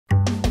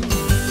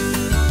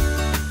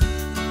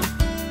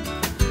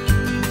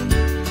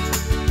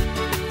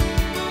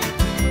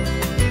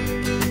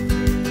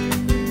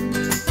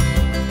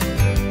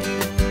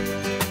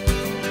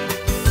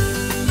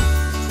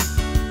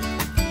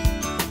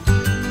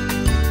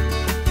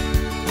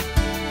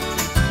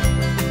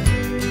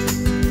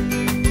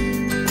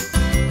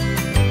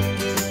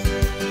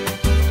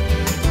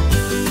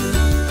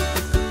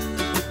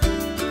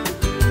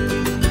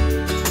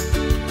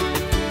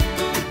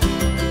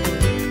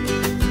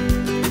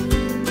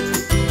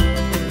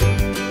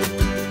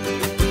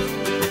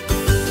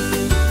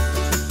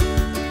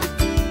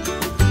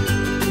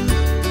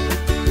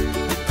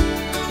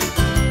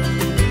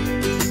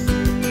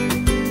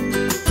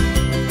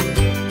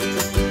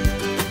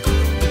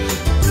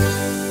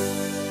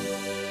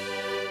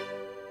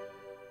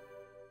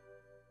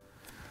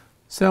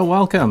So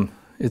welcome.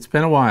 It's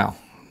been a while.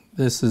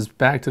 This is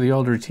back to the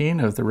old routine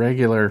of the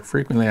regular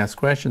frequently asked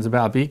questions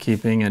about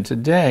beekeeping, and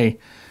today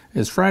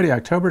is Friday,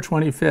 October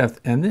 25th,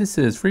 and this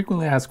is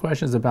frequently asked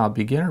questions about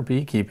beginner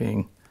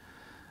beekeeping,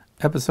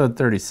 episode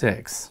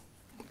 36.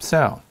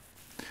 So,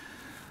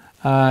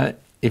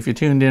 if you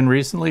tuned in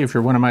recently, if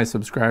you're one of my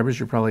subscribers,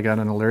 you probably got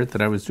an alert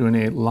that I was doing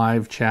a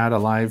live chat, a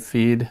live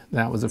feed.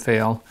 That was a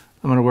fail.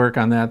 I'm going to work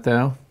on that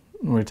though.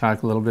 We're going to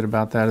talk a little bit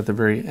about that at the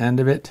very end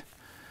of it.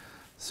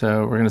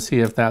 So we're going to see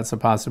if that's a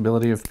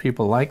possibility, if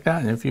people like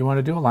that, and if you want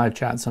to do a live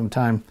chat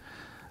sometime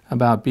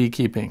about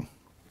beekeeping.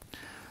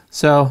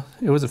 So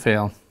it was a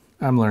fail.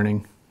 I'm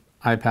learning.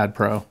 iPad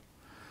Pro.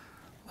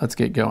 Let's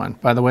get going.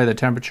 By the way, the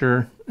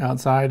temperature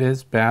outside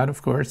is bad,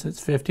 of course. It's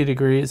 50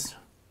 degrees.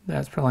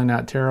 That's probably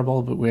not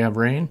terrible, but we have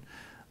rain.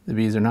 The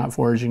bees are not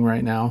foraging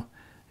right now.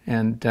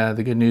 And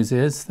the good news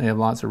is they have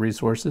lots of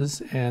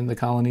resources and the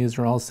colonies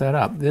are all set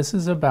up. This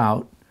is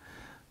about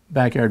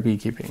backyard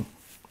beekeeping.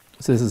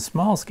 So this is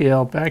small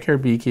scale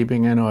backyard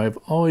beekeeping. I know I've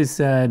always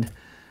said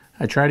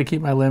I try to keep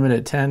my limit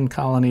at 10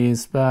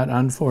 colonies, but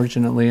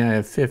unfortunately I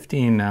have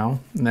 15 now,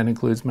 and that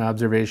includes my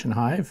observation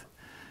hive.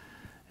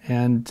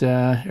 And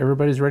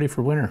everybody's ready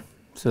for winter.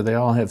 So they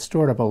all have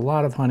stored up a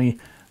lot of honey.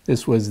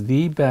 This was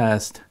the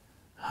best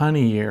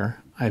honey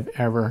year I've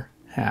ever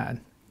had.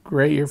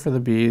 Great year for the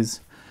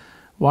bees.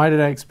 Why did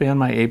I expand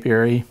my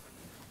apiary?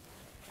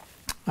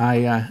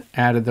 I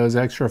added those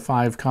extra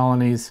 5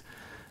 colonies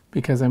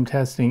because I'm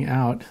testing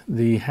out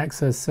the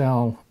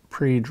hexacell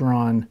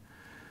pre-drawn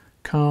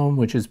comb,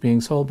 which is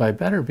being sold by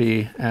Better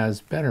Bee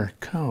as Better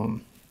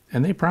Comb.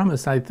 And they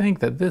promised, I think,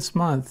 that this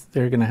month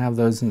they're going to have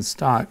those in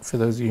stock for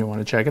those of you who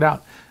want to check it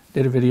out.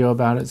 Did a video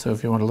about it, so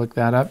if you want to look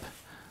that up,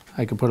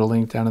 I could put a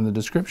link down in the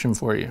description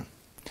for you.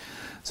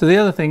 So the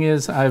other thing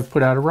is I've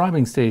put out a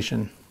robbing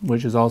station,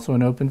 which is also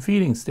an open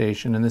feeding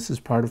station, and this is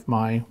part of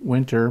my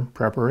winter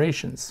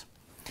preparations.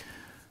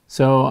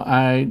 So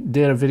I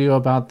did a video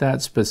about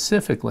that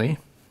specifically,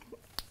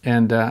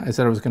 and I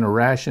said I was going to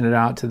ration it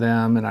out to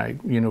them, and I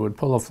would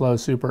pull a flow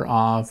super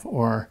off,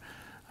 or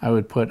I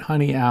would put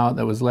honey out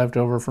that was left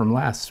over from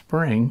last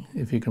spring,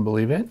 if you can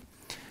believe it,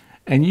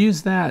 and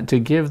use that to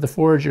give the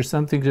forager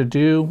something to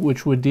do,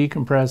 which would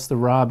decompress the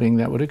robbing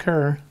that would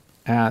occur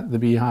at the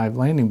beehive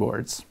landing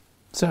boards.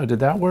 So did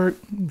that work?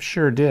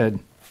 Sure did.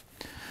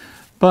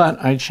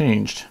 But I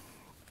changed.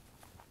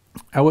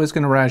 I was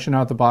going to ration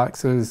out the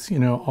boxes,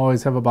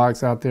 always have a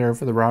box out there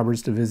for the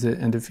robbers to visit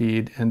and to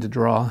feed and to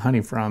draw honey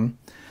from,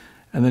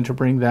 and then to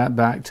bring that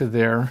back to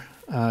their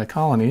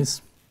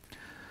colonies.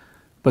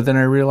 But then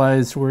I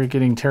realized we're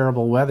getting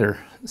terrible weather,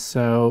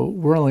 so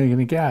we're only going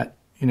to get,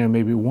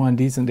 maybe one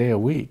decent day a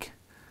week.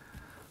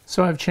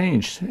 So I've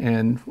changed,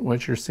 and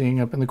what you're seeing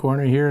up in the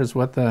corner here is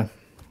what the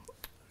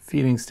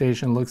feeding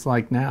station looks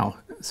like now.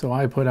 So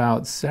I put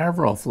out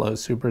several flow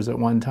supers at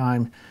one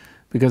time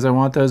because I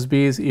want those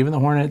bees, even the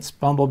hornets,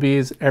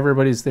 bumblebees,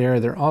 everybody's there.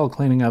 They're all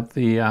cleaning up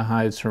the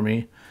hives for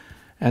me.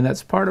 And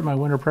that's part of my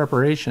winter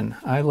preparation.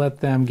 I let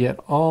them get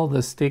all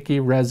the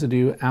sticky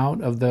residue out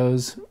of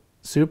those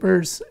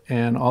supers,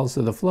 and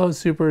also the flow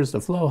supers, the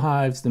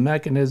FlowHives, the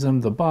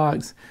mechanism, the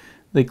box.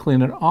 They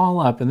clean it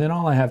all up, and then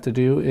all I have to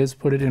do is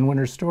put it in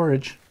winter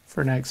storage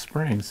for next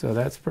spring. So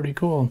that's pretty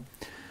cool.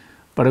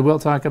 But I will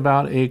talk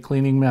about a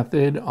cleaning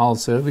method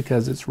also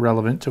because it's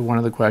relevant to one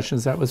of the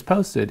questions that was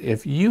posted.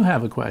 If you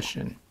have a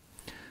question,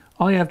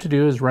 all you have to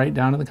do is write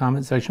down in the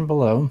comment section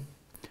below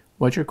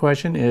what your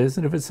question is,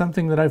 and if it's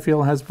something that I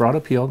feel has broad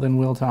appeal, then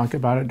we'll talk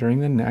about it during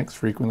the next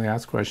frequently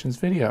asked questions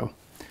video.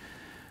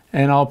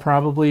 And I'll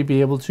probably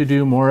be able to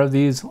do more of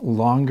these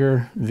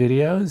longer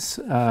videos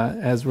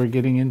as we're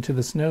getting into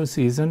the snow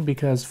season,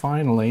 because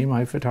finally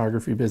my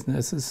photography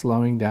business is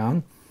slowing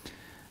down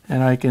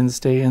and I can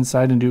stay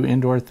inside and do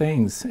indoor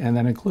things, and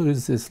that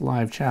includes this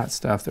live chat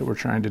stuff that we're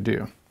trying to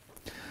do.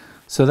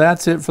 So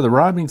that's it for the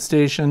robbing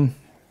station.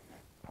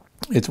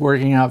 It's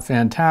working out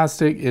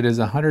fantastic. It is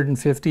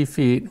 150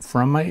 feet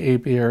from my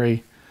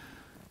apiary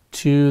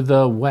to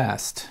the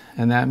west,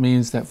 and that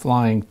means that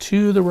flying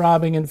to the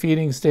robbing and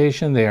feeding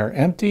station, they are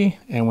empty,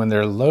 and when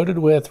they're loaded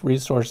with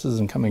resources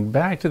and coming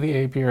back to the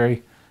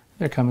apiary,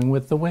 they're coming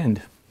with the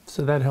wind.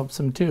 So that helps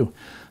them too.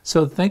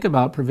 So think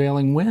about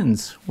prevailing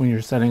winds when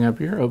you're setting up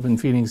your open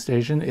feeding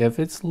station if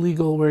it's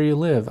legal where you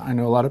live. I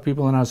know a lot of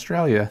people in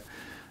Australia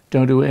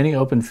don't do any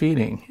open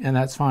feeding, and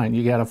that's fine.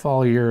 You got to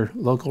follow your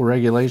local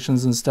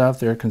regulations and stuff.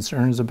 There are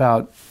concerns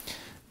about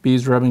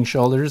bees rubbing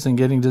shoulders and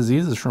getting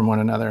diseases from one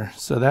another.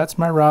 So that's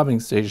my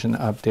robbing station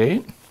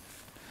update.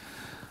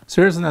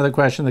 So here's another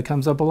question that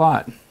comes up a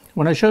lot.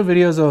 When I show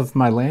videos of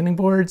my landing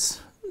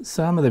boards,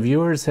 some of the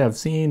viewers have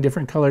seen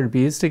different colored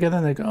bees together,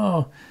 and they go,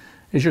 oh,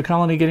 is your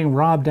colony getting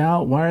robbed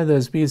out? Why are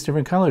those bees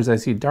different colors? I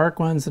see dark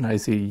ones, and I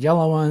see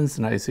yellow ones,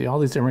 and I see all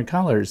these different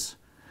colors.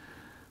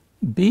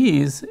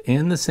 Bees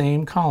in the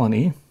same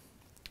colony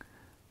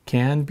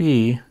can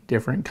be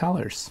different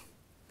colors.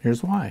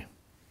 Here's why.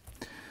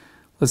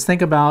 Let's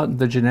think about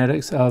the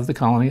genetics of the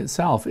colony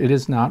itself. It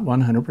is not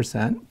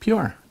 100%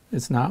 pure.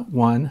 It's not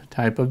one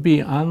type of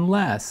bee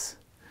unless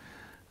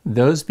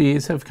those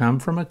bees have come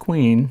from a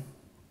queen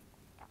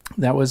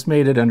that was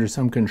mated under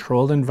some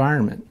controlled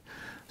environment.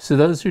 So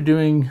those who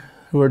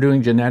are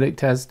doing genetic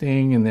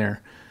testing and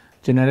they're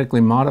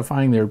genetically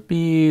modifying their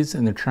bees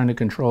and they're trying to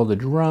control the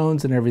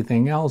drones and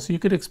everything else, you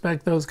could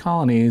expect those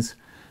colonies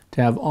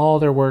to have all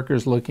their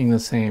workers looking the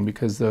same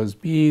because those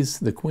bees,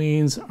 the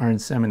queens, are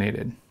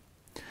inseminated.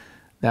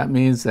 That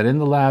means that in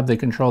the lab they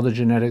control the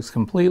genetics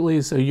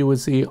completely, so you would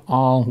see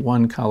all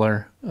one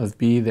color of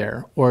bee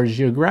there. Or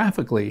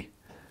geographically,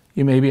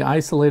 you may be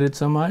isolated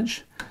so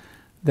much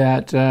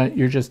that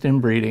you're just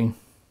inbreeding.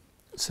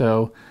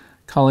 So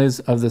colonies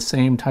of the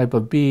same type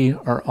of bee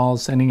are all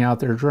sending out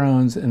their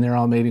drones and they're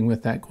all mating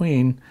with that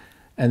queen.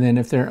 And then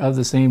if they're of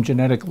the same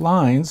genetic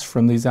lines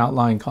from these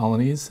outlying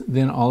colonies,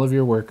 then all of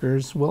your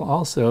workers will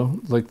also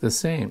look the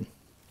same.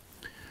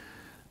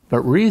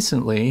 But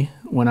recently,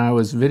 when I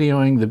was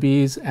videoing the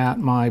bees at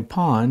my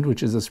pond,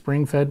 which is a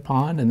spring-fed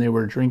pond, and they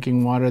were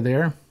drinking water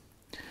there,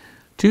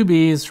 two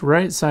bees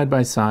right side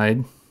by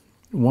side,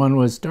 one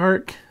was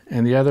dark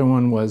and the other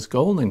one was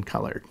golden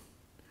colored.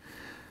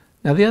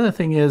 Now the other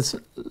thing is,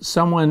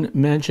 someone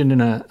mentioned in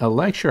a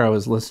lecture I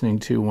was listening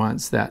to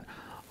once that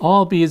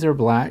all bees are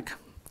black,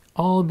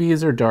 all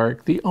bees are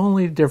dark, the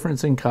only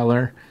difference in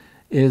color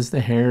is the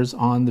hairs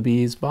on the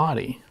bee's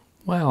body.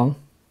 Well,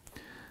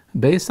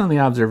 based on the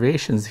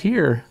observations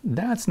here,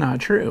 that's not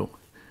true.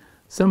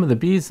 Some of the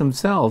bees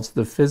themselves,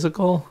 the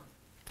physical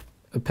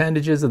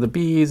appendages of the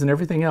bees and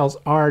everything else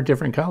are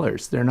different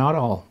colors. They're not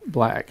all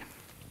black.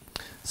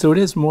 So it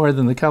is more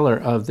than the color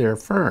of their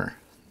fur,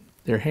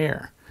 their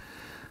hair.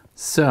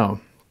 So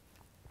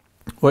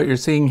what you're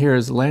seeing here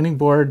is a landing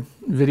board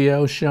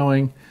video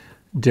showing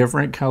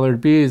different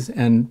colored bees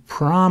and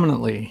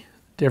prominently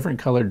different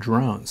colored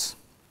drones.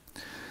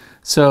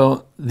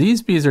 So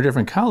these bees are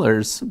different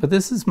colors, but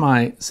this is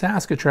my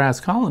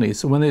Saskatraz colony.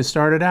 So when they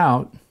started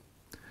out,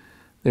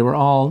 they were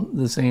all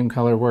the same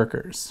color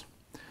workers.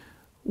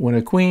 When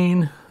a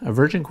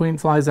virgin queen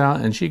flies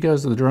out and she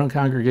goes to the drone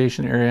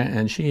congregation area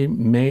and she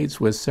mates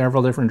with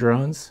several different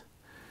drones,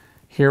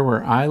 here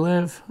where I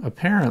live,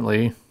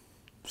 apparently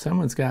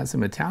someone's got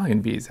some Italian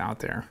bees out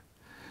there.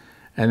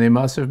 And they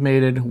must have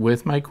mated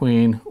with my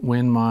queen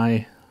when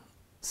my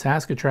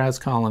Saskatraz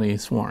colony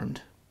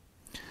swarmed.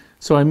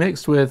 So I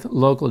mixed with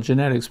local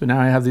genetics, but now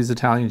I have these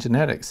Italian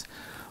genetics.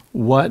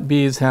 What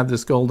bees have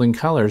this golden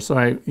color? So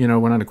I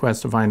went on a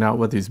quest to find out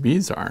what these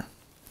bees are.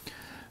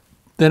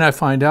 Then I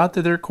find out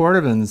that they're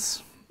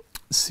cordovans,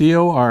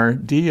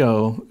 C-O-R-D-O-V-A-N,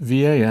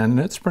 and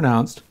it's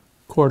pronounced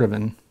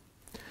cordovan.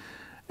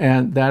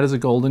 And that is a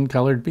golden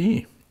colored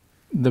bee.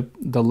 The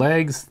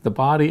legs, the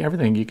body,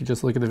 everything, you could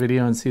just look at the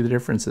video and see the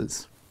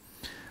differences.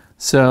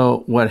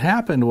 So what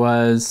happened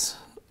was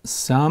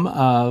some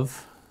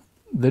of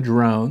the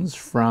drones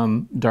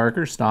from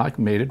darker stock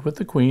mated with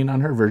the queen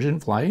on her virgin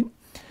flight.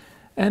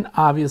 And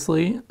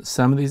obviously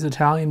some of these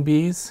Italian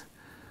bees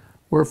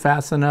were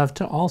fast enough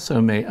to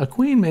also mate. A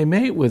queen may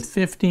mate with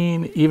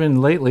 15,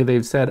 even lately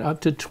they've said up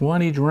to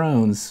 20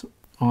 drones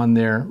on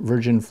their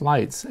virgin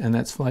flights, and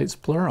that's flights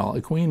plural.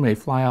 A queen may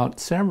fly out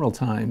several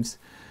times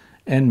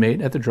and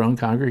mate at the drone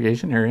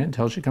congregation area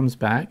until she comes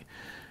back.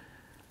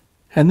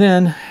 And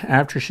then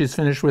after she's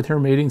finished with her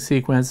mating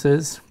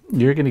sequences,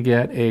 you're going to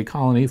get a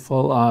colony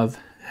full of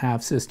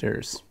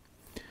half-sisters.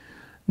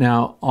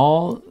 Now,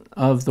 all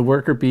of the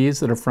worker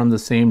bees that are from the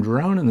same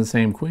drone and the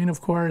same queen,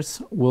 of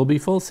course, will be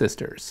full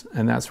sisters,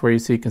 and that's where you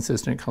see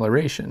consistent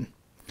coloration.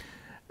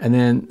 And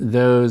then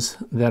those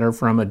that are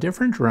from a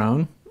different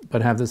drone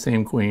but have the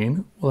same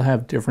queen will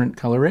have different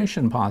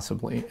coloration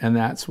possibly, and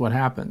that's what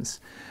happens.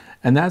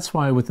 And that's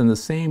why within the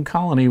same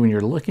colony, when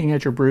you're looking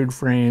at your brood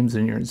frames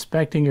and you're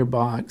inspecting your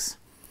box,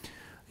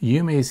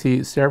 you may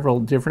see several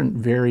different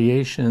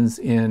variations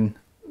in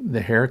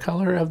the hair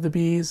color of the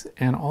bees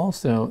and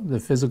also the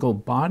physical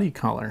body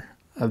color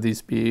of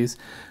these bees.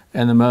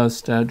 And the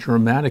most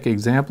dramatic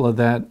example of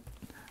that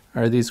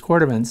are these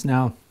cordovans.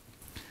 Now,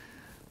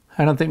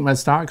 I don't think my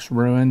stock's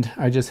ruined.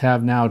 I just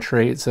have now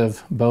traits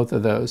of both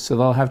of those. So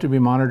they'll have to be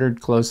monitored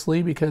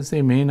closely because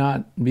they may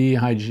not be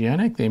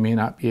hygienic. They may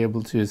not be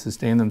able to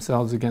sustain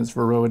themselves against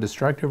Varroa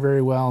destructor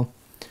very well.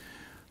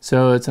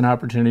 So it's an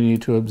opportunity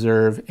to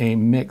observe a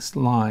mixed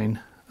line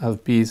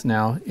of bees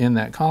now in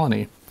that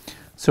colony.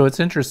 So it's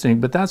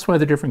interesting, but that's why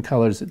the different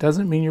colors. It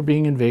doesn't mean you're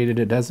being invaded.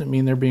 It doesn't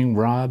mean they're being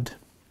robbed.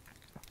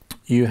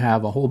 You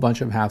have a whole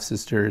bunch of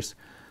half-sisters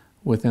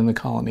within the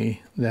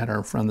colony that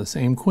are from the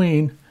same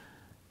queen,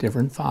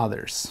 different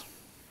fathers.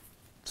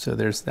 So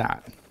there's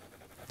that.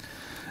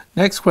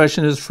 Next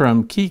question is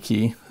from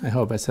Kiki. I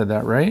hope I said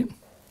that right.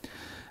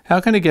 How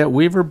can I get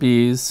weaver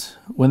bees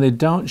when they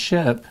don't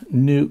ship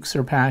nucs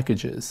or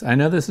packages? I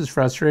know this is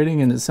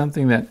frustrating and it's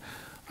something that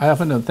I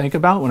often don't think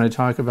about when I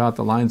talk about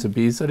the lines of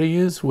bees that I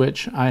use,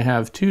 which I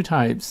have two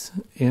types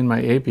in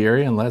my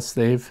apiary unless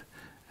they've,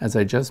 as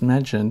I just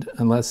mentioned,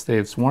 unless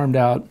they've swarmed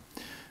out,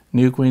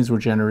 new queens were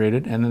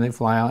generated, and then they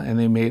fly out and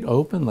they mate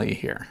openly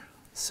here.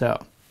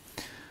 So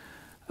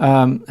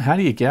how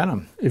do you get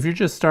them? If you're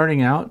just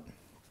starting out,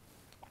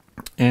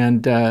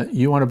 and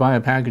you want to buy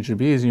a package of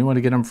bees, and you want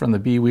to get them from the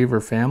bee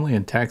weaver family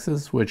in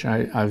Texas, which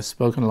I've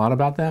spoken a lot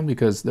about them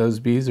because those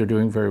bees are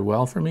doing very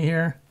well for me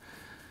here.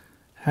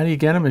 How do you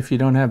get them if you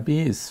don't have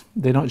bees?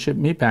 They don't ship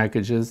meat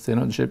packages. They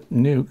don't ship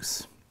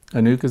nucs. A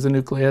nuc is a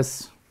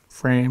nucleus,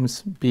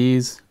 frames,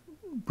 bees,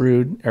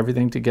 brood,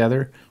 everything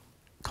together.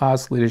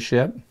 Costly to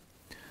ship.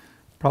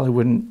 Probably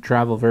wouldn't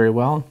travel very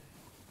well.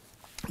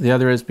 The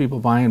other is people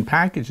buying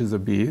packages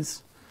of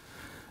bees.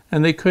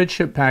 And they could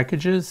ship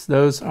packages.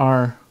 Those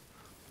are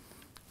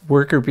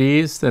worker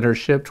bees that are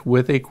shipped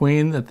with a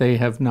queen that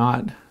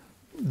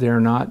they're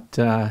not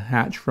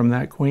hatched from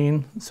that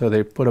queen. So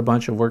they put a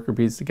bunch of worker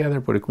bees together,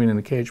 put a queen in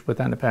a cage, put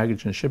that in a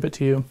package and ship it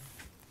to you.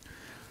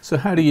 So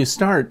how do you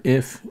start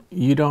if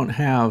you don't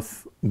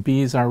have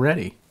bees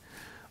already?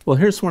 Well,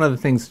 here's one of the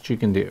things that you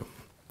can do.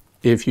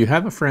 If you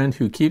have a friend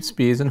who keeps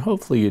bees, and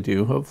hopefully you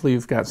do, hopefully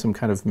you've got some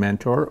kind of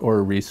mentor or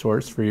a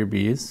resource for your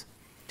bees.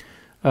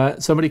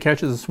 Somebody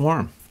catches a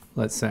swarm,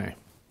 let's say.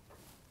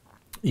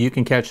 You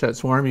can catch that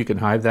swarm, you can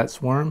hive that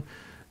swarm,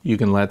 you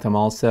can let them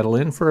all settle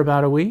in for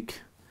about a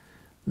week.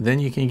 Then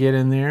you can get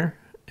in there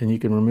and you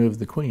can remove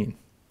the queen.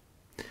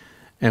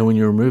 And when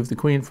you remove the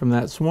queen from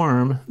that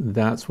swarm,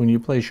 that's when you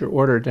place your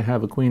order to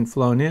have a queen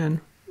flown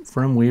in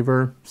from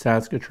Weaver,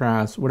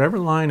 Saskatraz, whatever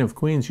line of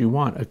queens you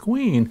want. A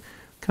queen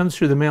comes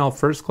through the mail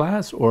first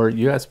class or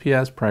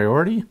USPS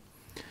priority,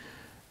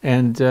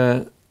 and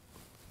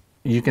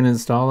you can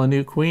install a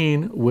new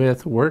queen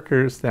with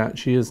workers that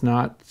she is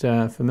not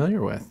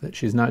familiar with, that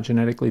she's not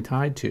genetically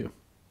tied to.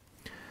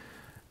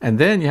 And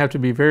then you have to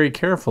be very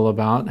careful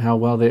about how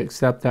well they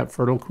accept that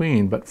fertile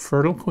queen. But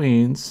fertile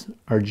queens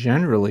are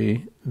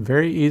generally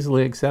very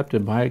easily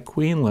accepted by a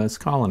queenless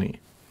colony.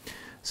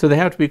 So they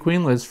have to be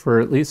queenless for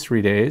at least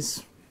 3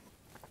 days.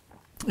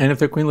 And if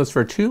they're queenless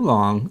for too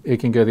long, it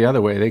can go the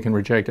other way. They can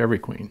reject every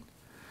queen.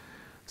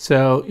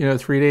 So,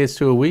 3 days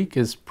to a week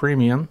is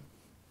premium.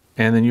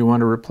 And then you want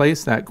to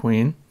replace that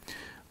queen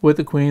with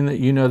a queen that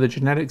you know the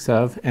genetics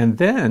of. And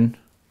then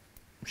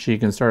she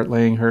can start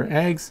laying her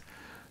eggs.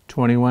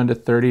 21 to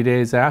 30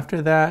 days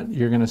after that,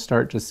 you're going to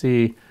start to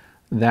see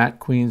that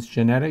queen's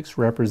genetics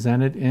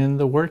represented in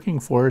the working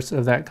force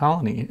of that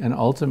colony. And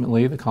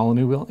ultimately, the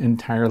colony will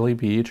entirely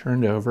be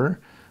turned over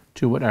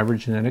to whatever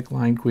genetic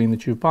line queen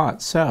that you've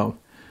bought. So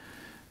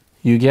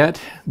you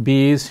get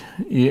bees.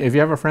 If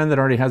you have a friend that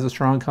already has a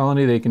strong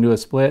colony, they can do a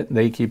split.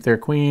 They keep their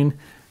queen.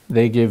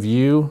 They give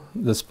you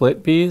the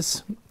split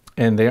bees,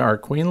 and they are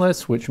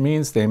queenless, which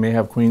means they may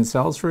have queen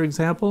cells, for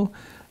example.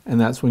 And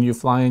that's when you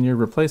fly in your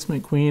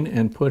replacement queen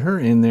and put her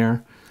in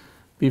there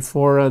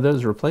before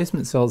those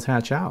replacement cells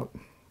hatch out.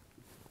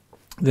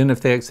 Then if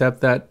they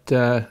accept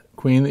that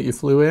queen that you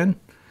flew in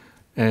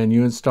and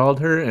you installed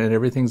her and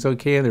everything's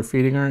okay and they're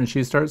feeding her and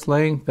she starts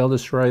laying, they'll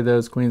destroy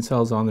those queen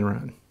cells on their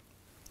own.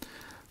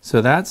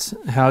 So that's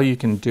how you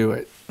can do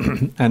it.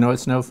 I know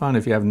it's no fun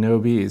if you have no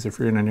bees. If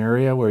you're in an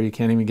area where you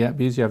can't even get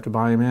bees, you have to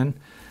buy them in.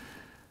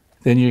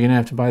 Then you're going to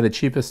have to buy the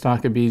cheapest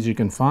stock of bees you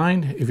can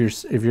find. If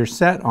you're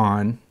set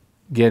on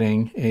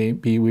getting a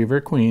bee weaver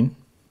queen,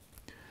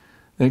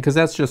 because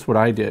that's just what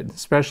I did,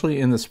 especially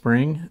in the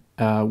spring.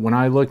 When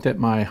I looked at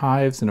my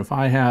hives, and if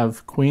I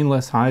have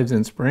queenless hives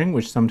in spring,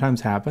 which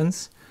sometimes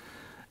happens,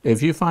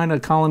 if you find a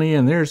colony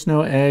and there's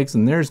no eggs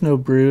and there's no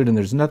brood and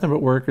there's nothing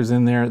but workers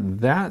in there,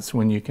 that's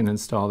when you can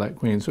install that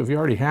queen. So if you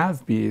already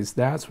have bees,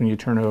 that's when you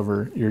turn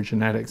over your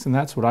genetics. And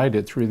that's what I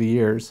did through the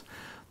years.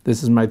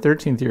 This is my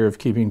 13th year of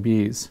keeping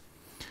bees.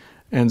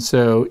 And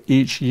so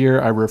each year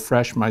I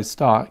refresh my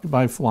stock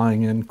by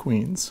flying in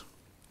queens.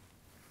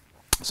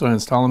 So I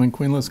install them in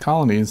queenless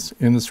colonies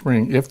in the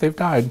spring if they've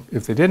died.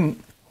 If they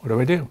didn't,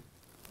 what do?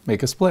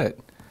 Make a split.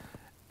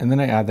 And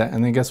then I add that,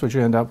 and then guess what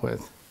you end up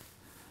with?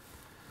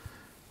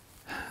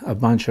 A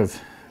bunch of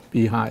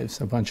beehives,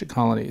 a bunch of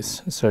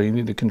colonies. So you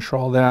need to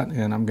control that,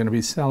 and I'm going to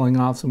be selling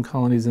off some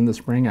colonies in the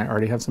spring. I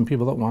already have some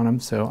people that want them,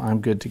 so I'm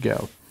good to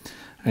go.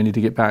 I need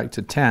to get back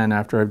to 10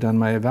 after I've done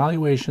my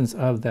evaluations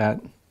of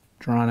that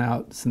drawn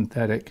out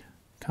synthetic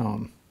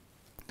comb.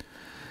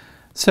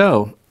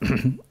 So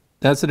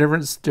that's the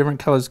different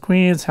colors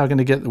queens. How can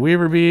I get the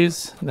weaver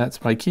bees? That's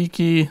by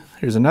Kiki.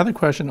 Here's another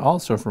question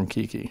also from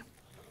Kiki.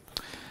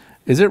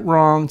 Is it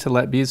wrong to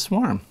let bees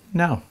swarm?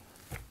 No.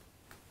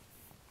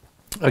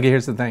 Okay,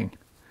 here's the thing.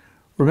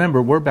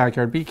 Remember, we're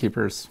backyard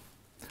beekeepers.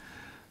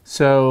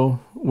 So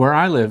where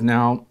I live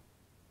now,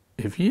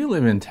 if you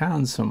live in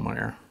town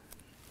somewhere,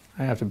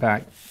 I have to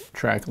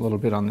backtrack a little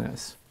bit on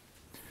this.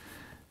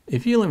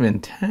 If you live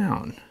in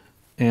town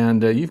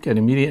and you've got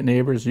immediate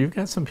neighbors, you've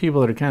got some people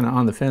that are kind of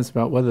on the fence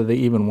about whether they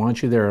even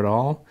want you there at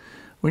all,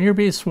 when your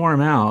bees swarm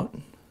out,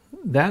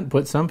 that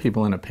puts some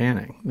people in a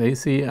panic. They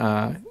see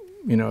a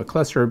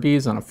cluster of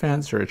bees on a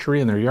fence or a tree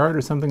in their yard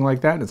or something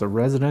like that. It's a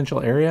residential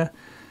area.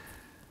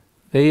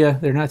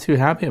 They're not too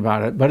happy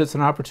about it, but it's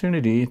an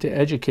opportunity to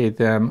educate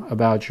them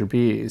about your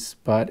bees.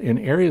 But in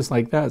areas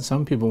like that,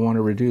 some people want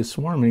to reduce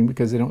swarming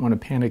because they don't want to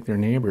panic their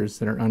neighbors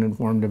that are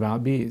uninformed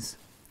about bees.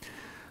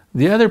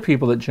 The other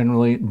people that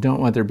generally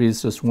don't want their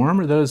bees to swarm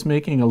are those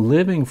making a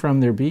living from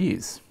their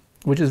bees,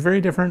 which is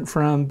very different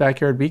from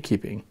backyard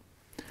beekeeping.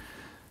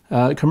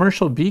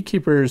 Commercial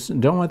beekeepers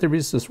don't want their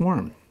bees to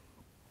swarm.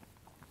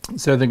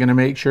 So they're going to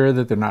make sure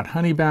that they're not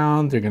honey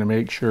bound. They're going to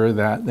make sure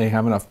that they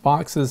have enough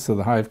boxes so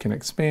the hive can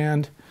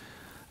expand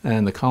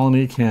and the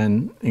colony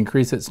can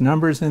increase its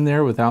numbers in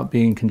there without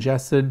being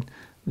congested.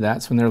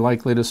 That's when they're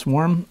likely to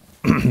swarm.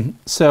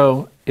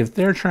 So if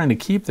they're trying to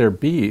keep their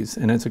bees,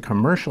 and it's a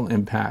commercial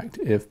impact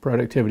if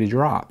productivity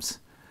drops,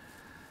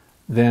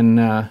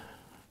 then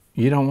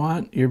you don't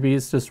want your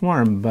bees to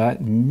swarm.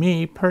 But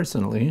me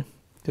personally,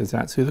 because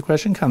that's who the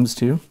question comes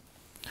to,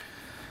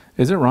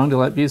 is it wrong to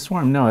let bees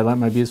swarm? No, I let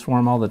my bees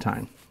swarm all the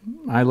time.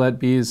 I let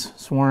bees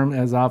swarm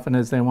as often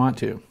as they want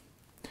to.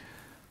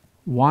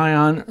 Why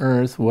on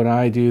earth would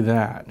I do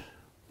that?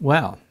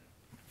 Well,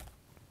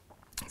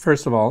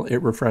 first of all,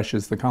 it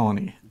refreshes the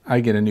colony. I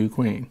get a new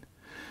queen.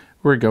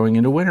 We're going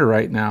into winter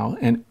right now,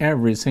 and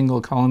every single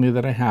colony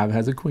that I have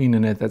has a queen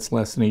in it that's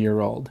less than a year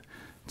old.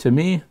 To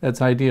me,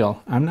 that's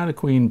ideal. I'm not a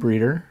queen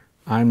breeder.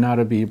 I'm not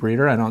a bee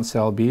breeder. I don't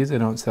sell bees. I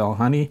don't sell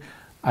honey.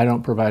 I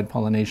don't provide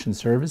pollination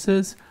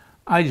services.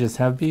 I just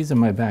have bees in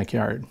my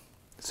backyard.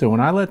 So when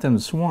I let them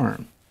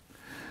swarm,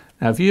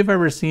 now if you've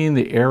ever seen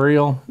the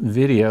aerial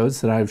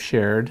videos that I've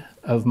shared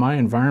of my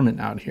environment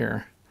out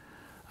here,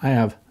 I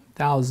have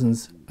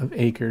thousands of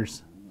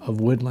acres of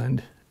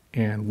woodland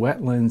and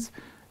wetlands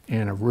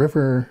and a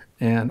river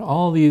and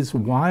all these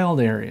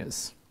wild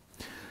areas.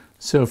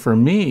 So for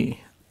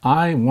me,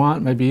 I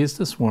want my bees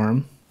to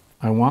swarm.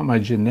 I want my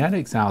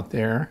genetics out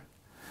there,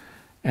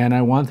 and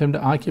I want them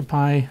to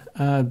occupy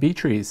bee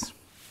trees.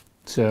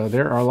 So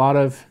there are a lot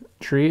of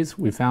trees.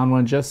 We found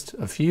one just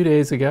a few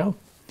days ago,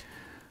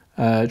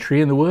 a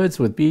tree in the woods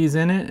with bees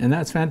in it, and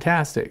that's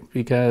fantastic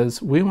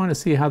because we want to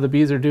see how the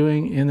bees are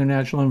doing in their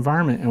natural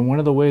environment. And one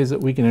of the ways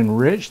that we can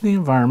enrich the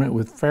environment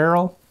with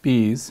feral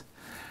bees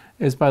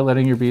is by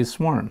letting your bees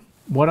swarm.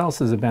 What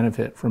else is a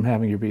benefit from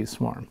having your bees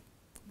swarm?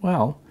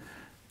 Well,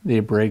 they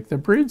break the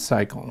brood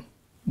cycle.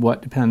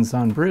 What depends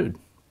on brood?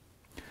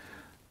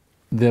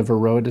 The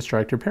Varroa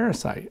destructor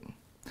parasite.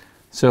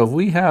 So if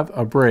we have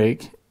a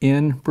break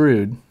in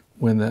brood,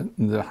 when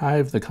the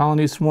hive, the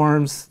colony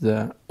swarms,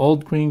 the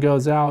old queen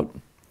goes out,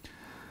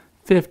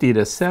 50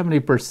 to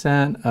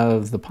 70%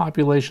 of the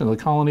population of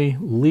the colony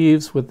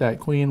leaves with that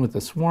queen with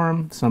the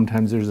swarm.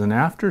 Sometimes there's an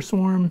after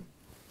swarm,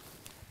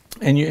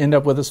 and you end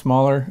up with a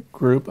smaller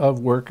group of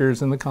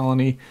workers in the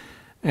colony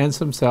and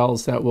some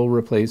cells that will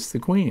replace the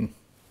queen.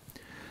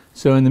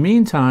 So in the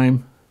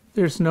meantime,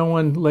 there's no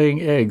one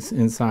laying eggs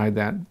inside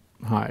that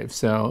hive.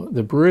 So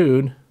the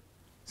brood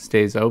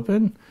stays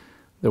open,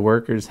 the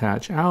workers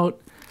hatch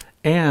out,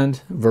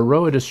 and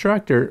Varroa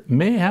destructor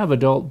may have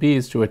adult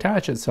bees to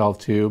attach itself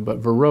to,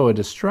 but Varroa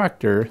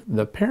destructor,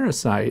 the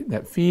parasite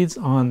that feeds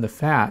on the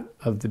fat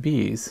of the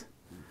bees,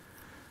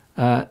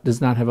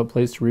 does not have a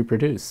place to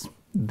reproduce.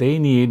 They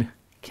need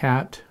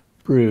capped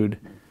brood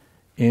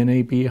in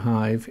a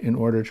beehive in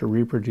order to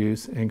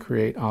reproduce and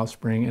create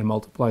offspring and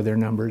multiply their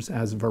numbers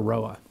as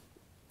Varroa.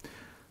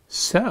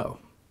 So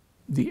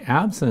the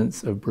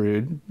absence of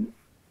brood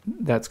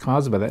that's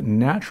caused by that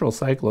natural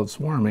cycle of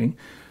swarming,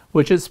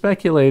 which is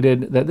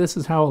speculated that this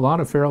is how a lot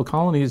of feral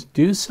colonies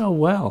do so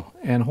well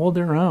and hold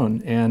their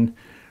own and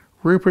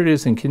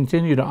reproduce and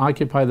continue to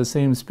occupy the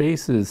same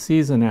spaces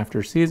season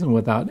after season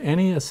without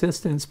any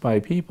assistance by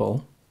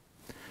people,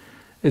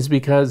 is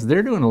because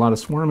they're doing a lot of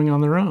swarming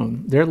on their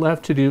own. They're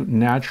left to do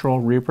natural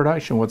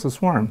reproduction. What's a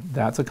swarm?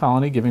 That's a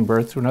colony giving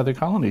birth to another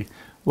colony.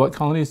 What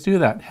colonies do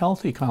that?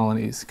 Healthy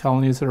colonies,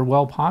 colonies that are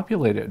well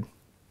populated.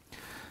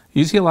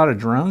 You see a lot of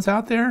drones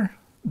out there?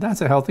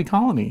 That's a healthy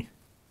colony.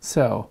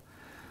 So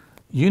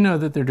you know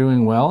that they're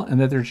doing well and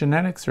that their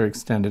genetics are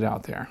extended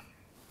out there.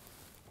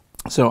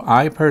 So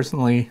I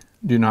personally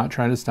do not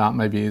try to stop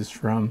my bees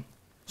from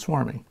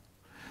swarming.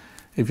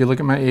 If you look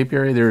at my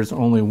apiary, there's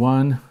only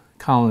one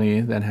colony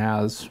that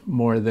has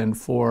more than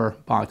 4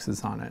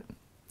 boxes on it.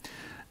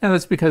 And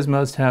that's because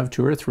most have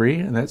 2 or 3,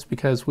 and that's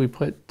because we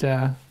put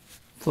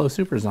Flow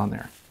Supers on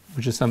there,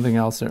 which is something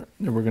else that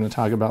we're going to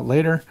talk about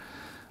later.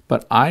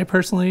 But I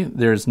personally,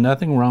 there's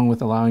nothing wrong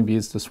with allowing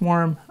bees to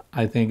swarm.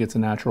 I think it's a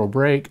natural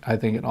break. I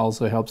think it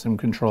also helps them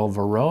control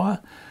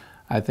Varroa.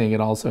 I think it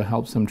also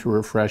helps them to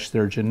refresh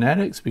their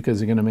genetics because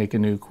they're going to make a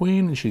new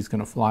queen and she's going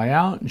to fly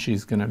out and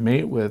she's going to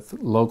mate with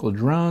local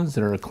drones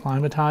that are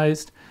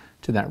acclimatized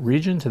to that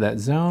region, to that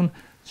zone.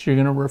 So you're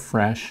going to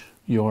refresh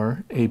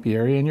your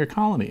apiary and your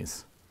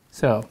colonies.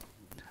 So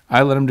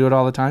I let them do it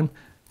all the time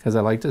because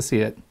I like to see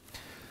it.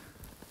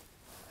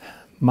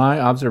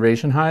 My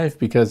observation hive,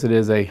 because it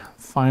is a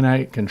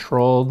finite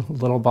controlled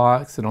little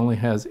box, it only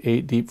has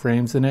 8 deep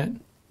frames in it,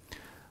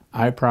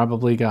 I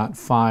probably got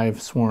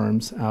 5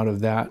 swarms out of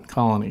that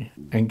colony.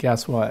 And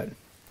guess what?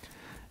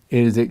 It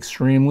is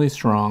extremely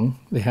strong.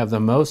 They have the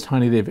most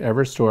honey they've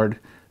ever stored.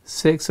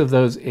 6 of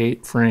those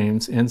 8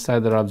 frames inside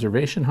that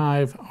observation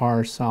hive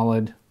are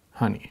solid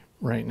honey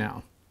right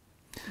now.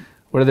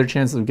 What are their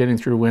chances of getting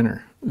through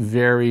winter?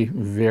 Very,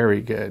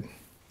 very good.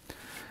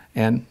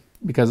 And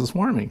because of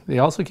swarming, they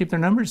also keep their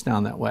numbers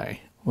down that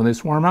way. When they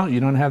swarm out, you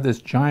don't have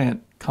this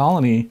giant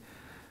colony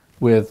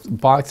with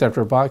box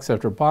after box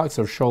after box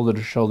of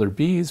shoulder-to-shoulder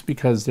bees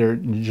because they're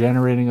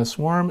generating a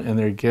swarm and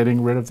they're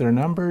getting rid of their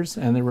numbers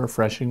and they're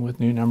refreshing with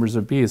new numbers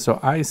of bees. So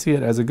I see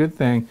it as a good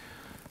thing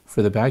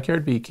for the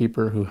backyard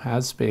beekeeper who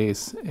has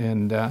space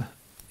and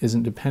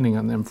isn't depending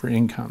on them for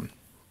income.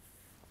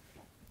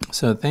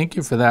 So thank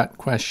you for that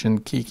question,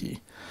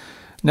 Kiki.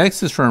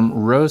 Next is from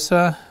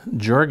Rosa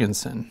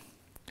Jorgensen.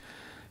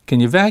 Can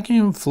you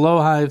vacuum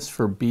FlowHives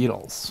for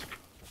beetles?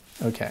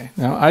 Okay,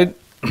 now I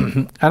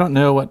don't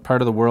know what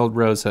part of the world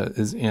Rosa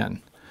is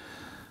in,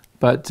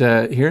 but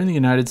here in the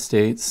United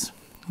States,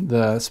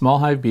 the small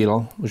hive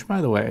beetle, which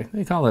by the way,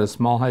 they call it a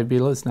small hive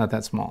beetle, it's not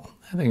that small.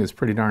 I think it's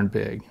pretty darn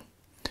big.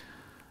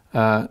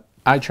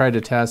 I tried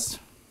to test,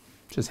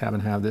 just happen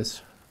to have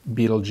this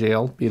beetle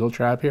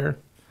trap here.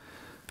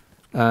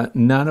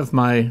 None of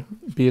my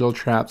beetle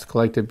traps,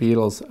 collected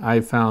beetles,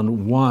 I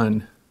found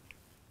one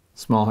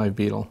small hive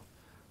beetle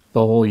the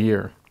whole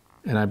year.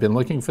 And I've been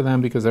looking for them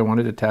because I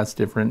wanted to test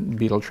different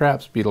beetle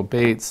traps, beetle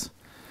baits.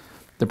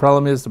 The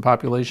problem is the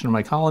population of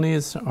my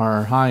colonies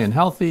are high and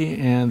healthy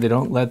and they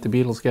don't let the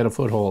beetles get a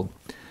foothold.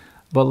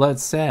 But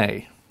let's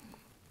say,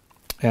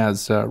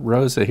 as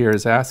Rosa here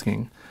is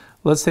asking,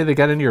 let's say they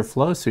got into your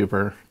Flow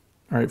Super.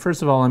 All right,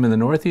 first of all, I'm in the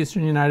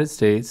northeastern United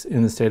States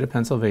in the state of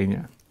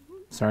Pennsylvania.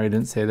 Sorry, I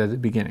didn't say that at the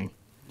beginning.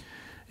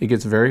 It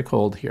gets very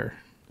cold here.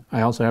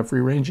 I also have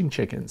free-ranging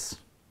chickens.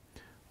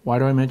 Why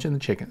do I mention the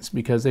chickens?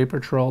 Because they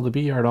patrol the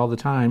bee yard all the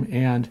time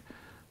and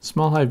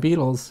small hive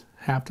beetles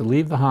have to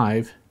leave the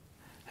hive,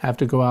 have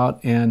to go out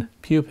and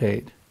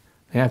pupate.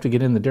 They have to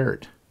get in the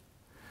dirt.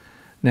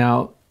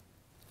 Now,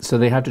 so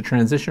they have to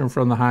transition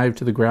from the hive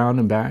to the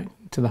ground and back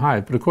to the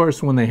hive. But of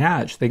course, when they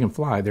hatch, they can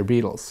fly. They're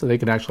beetles, so they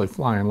can actually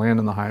fly and land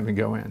in the hive and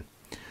go in.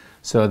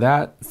 So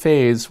that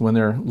phase, when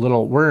they're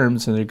little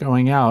worms and they're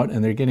going out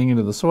and they're getting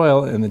into the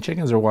soil and the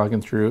chickens are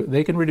walking through,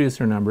 they can reduce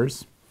their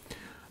numbers.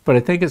 But I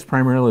think it's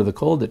primarily the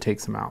cold that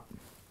takes them out.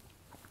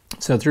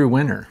 So through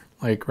winter,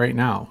 like right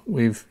now,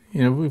 we've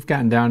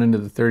gotten down into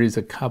the 30s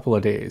a couple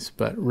of days,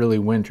 but really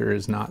winter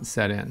is not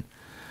set in.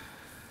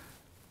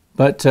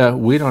 But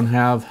we don't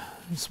have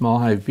small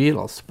hive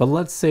beetles. But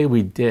let's say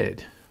we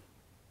did.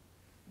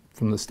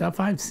 From the stuff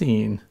I've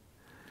seen,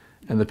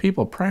 and the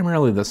people,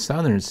 primarily the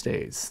southern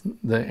states,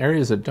 the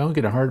areas that don't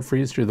get a hard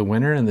freeze through the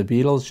winter and the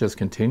beetles just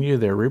continue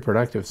their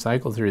reproductive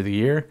cycle through the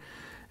year,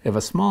 if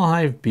a small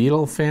hive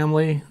beetle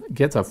family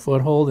gets a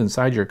foothold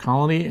inside your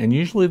colony, and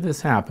usually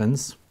this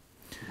happens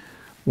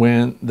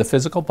when the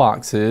physical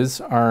boxes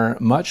are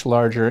much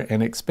larger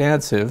and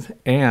expansive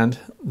and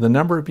the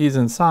number of bees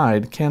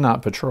inside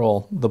cannot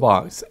patrol the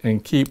box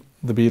and keep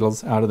the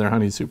beetles out of their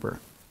honey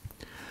super.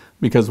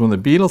 Because when the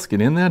beetles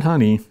get in that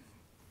honey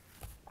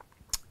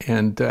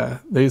and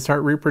they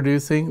start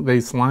reproducing,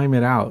 they slime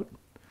it out.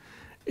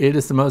 It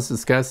is the most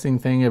disgusting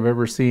thing I've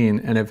ever seen,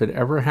 and if it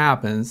ever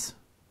happens,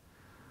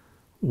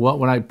 what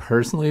would I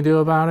personally do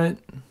about it?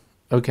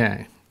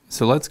 Okay,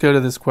 so let's go to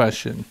this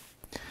question.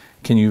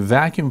 Can you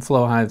vacuum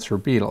FlowHives for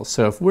beetles?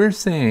 So if we're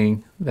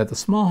saying that the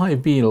small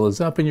hive beetle is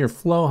up in your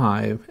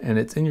FlowHive and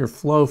it's in your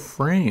Flow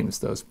frames,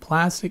 those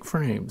plastic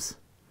frames,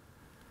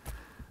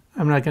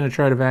 I'm not going to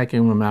try to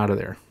vacuum them out of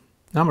there.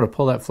 Now I'm going to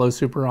pull that Flow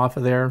Super off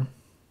of there.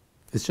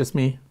 It's just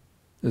me.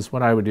 This is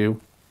what I would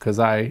do because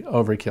I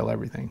overkill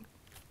everything.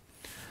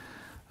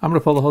 I'm going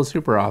to pull the whole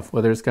super off,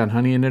 whether it's got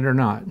honey in it or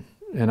not.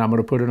 And I'm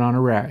going to put it on a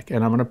rack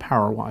and I'm going to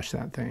power wash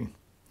that thing.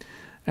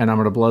 And I'm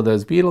going to blow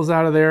those beetles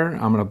out of there.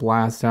 I'm going to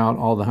blast out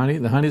all the honey.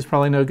 The honey's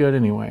probably no good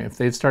anyway. If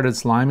they've started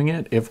sliming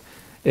it,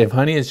 if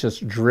honey is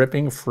just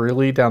dripping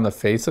freely down the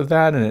face of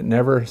that and it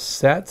never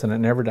sets and it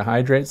never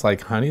dehydrates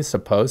like honey's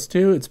supposed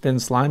to, it's been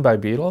slimed by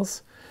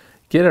beetles,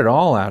 get it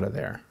all out of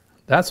there.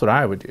 That's what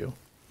I would do.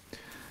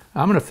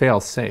 I'm going to fail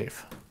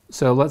safe.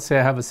 So let's say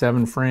I have a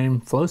 7-frame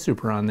Flow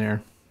Super on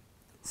there,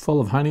 full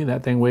of honey.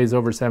 That thing weighs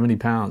over 70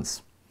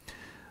 pounds.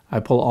 I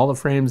pull all the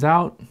frames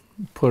out,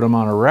 put them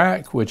on a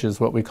rack, which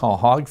is what we call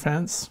hog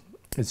fence.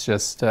 It's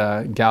just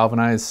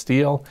galvanized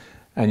steel,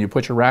 and you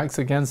put your racks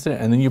against it,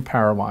 and then you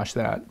power wash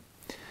that.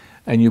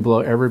 And you blow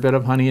every bit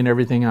of honey and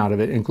everything out of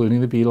it,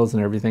 including the beetles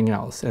and everything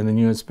else. And then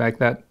you inspect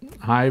that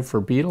hive for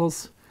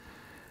beetles,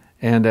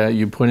 and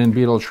you put in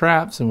beetle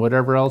traps and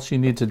whatever else you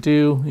need to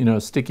do. You know,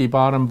 sticky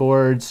bottom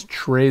boards,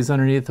 trays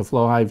underneath. The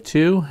FlowHive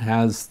 2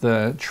 has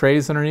the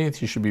trays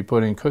underneath. You should be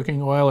putting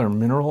cooking oil or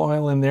mineral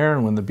oil in there,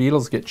 and when the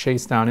beetles get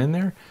chased down in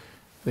there,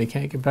 they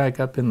can't get back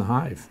up in the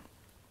hive.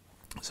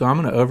 So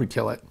I'm going to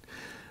overkill it.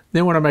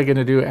 Then what am I going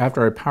to do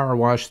after I power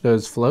wash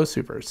those Flow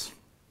Supers?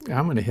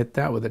 I'm going to hit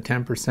that with a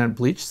 10%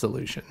 bleach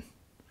solution.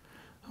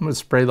 I'm going to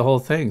spray the whole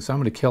thing, so I'm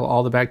going to kill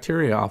all the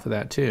bacteria off of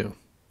that too.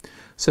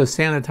 So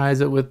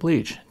sanitize it with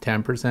bleach,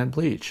 10%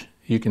 bleach.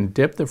 You can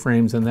dip the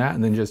frames in that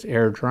and then just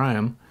air dry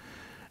them.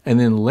 And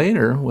then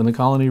later, when the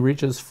colony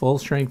reaches full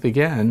strength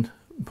again,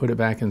 put it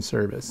back in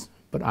service.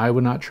 But I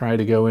would not try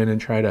to go in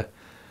and try to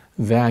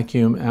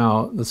vacuum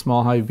out the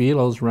small hive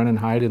beetles, run and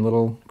hide in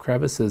little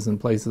crevices and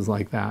places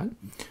like that.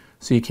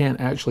 So you can't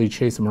actually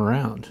chase them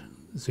around.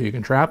 So you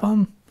can trap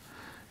them,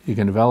 you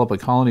can develop a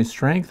colony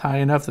strength high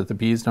enough that the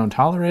bees don't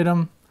tolerate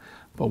them,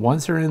 But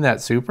once they're in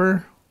that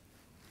super,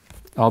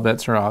 all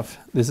bets are off.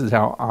 This is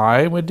how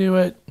I would do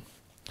it.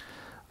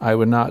 I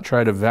would not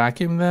try to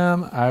vacuum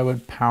them. I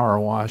would power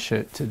wash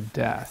it to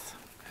death.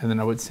 And then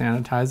I would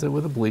sanitize it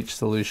with a bleach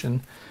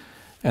solution.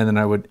 And then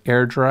I would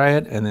air dry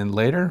it. And then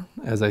later,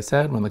 as I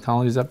said, when the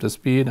colony's up to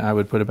speed, I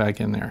would put it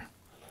back in there.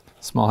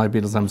 Small hive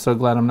beetles, I'm so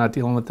glad I'm not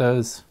dealing with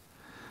those.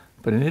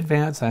 But in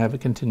advance, I have a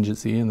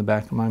contingency in the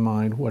back of my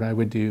mind what I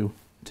would do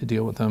to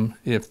deal with them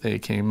if they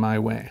came my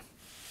way.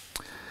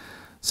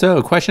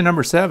 So question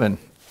number 7.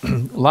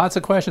 Lots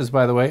of questions,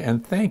 by the way,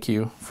 and thank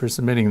you for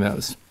submitting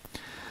those.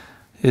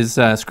 His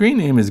screen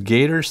name is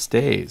Gator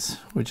Stays,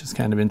 which is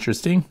kind of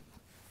interesting.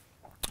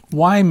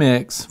 Why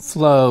mix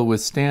flow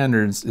with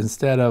standards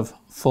instead of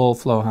full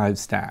FlowHive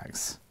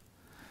stacks?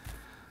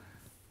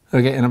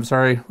 Okay, and I'm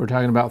sorry, we're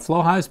talking about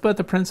FlowHives, but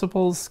the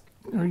principles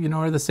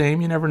are the same.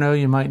 You never know,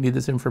 you might need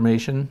this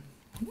information.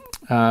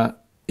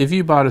 If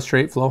you bought a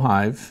straight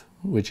FlowHive,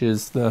 which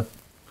is the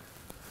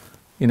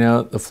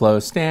Flow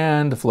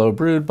stand, the Flow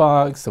brood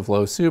box, the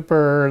Flow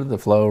super, the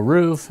Flow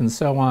roof, and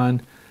so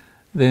on,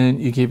 then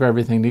you keep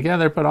everything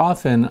together. But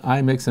often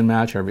I mix and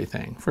match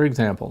everything. For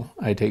example,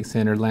 I take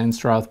standard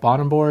Langstroth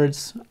bottom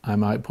boards. I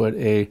might put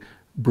a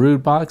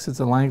brood box. It's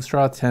a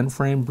Langstroth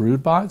 10-frame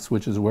brood box,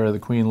 which is where the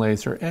queen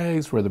lays her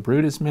eggs, where the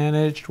brood is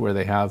managed, where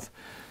they have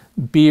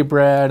bee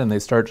bread and they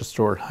start to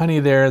store honey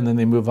there, and then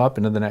they move up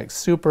into the next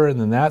super, and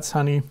then that's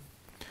honey.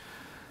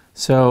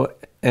 So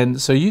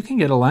you can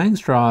get a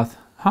Langstroth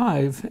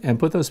hive and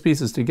put those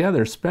pieces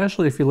together,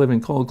 especially if you live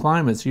in cold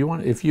climates.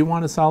 If you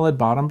want a solid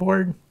bottom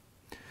board,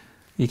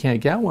 you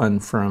can't get one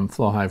from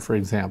FlowHive, for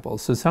example.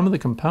 So some of the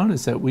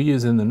components that we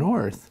use in the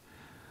north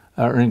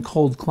or in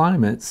cold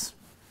climates,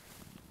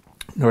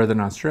 Northern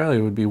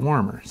Australia would be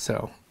warmer.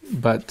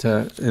 But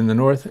in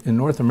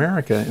North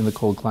America, in the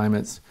cold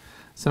climates,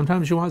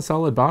 sometimes you want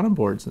solid bottom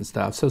boards and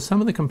stuff. So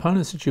some of the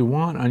components that you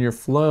want on your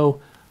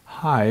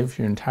FlowHive,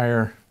 your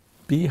entire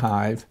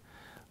beehive,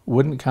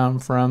 wouldn't come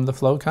from the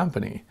Flow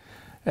company.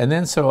 And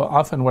then so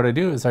often what I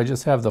do is I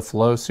just have the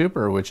Flow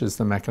Super, which is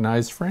the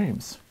mechanized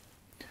frames.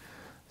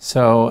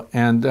 So,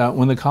 and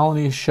when the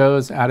colony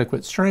shows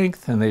adequate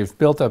strength and they've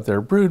built up their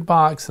brood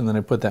box, and then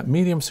I put that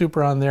medium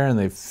super on there and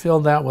they've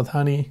filled that with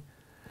honey,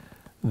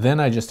 then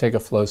I just take a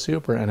Flow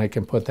Super and I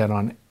can put that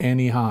on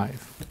any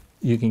hive.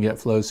 You can get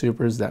Flow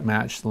Supers that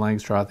match the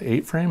Langstroth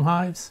 8-frame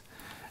hives,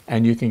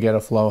 and you can get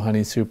a Flow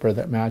Honey Super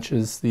that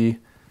matches the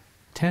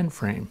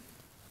 10-frame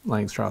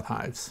Langstroth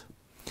hives.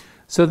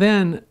 So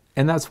then,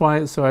 and that's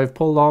why, so I've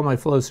pulled all my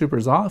Flow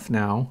Supers off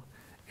now.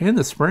 In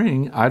the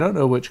spring, I don't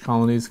know which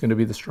colony is going to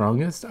be the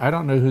strongest. I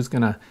don't know who's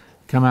going to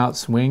come out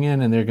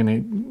swinging and they're going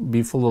to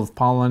be full of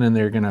pollen and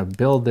they're going to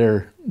build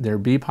their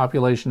bee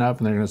population up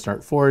and they're going to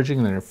start foraging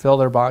and they're going to fill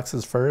their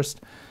boxes first.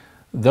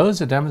 Those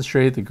that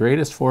demonstrate the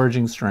greatest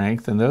foraging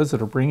strength and those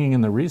that are bringing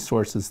in the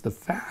resources the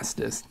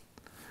fastest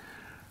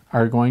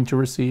are going to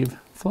receive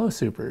Flow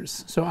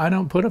Supers. So I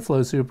don't put a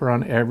Flow Super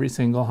on every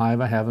single hive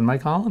I have in my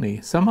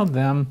colony. Some of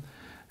them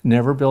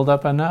never build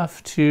up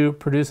enough to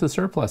produce a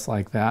surplus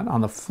like that.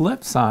 On the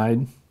flip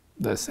side,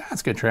 the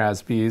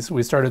Saskatraz bees,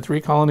 we started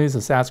 3 colonies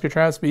of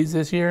Saskatraz bees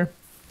this year.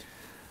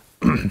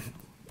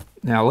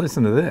 Now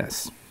listen to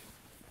this.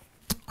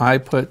 I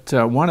put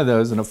one of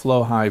those in a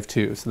FlowHive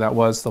too, so that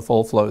was the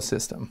full flow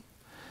system.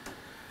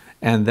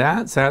 And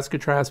that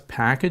Saskatraz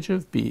package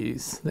of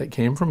bees that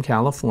came from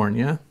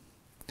California,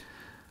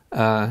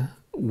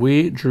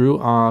 we drew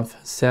off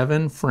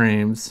 7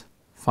 frames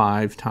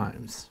 5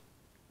 times.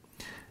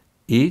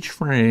 Each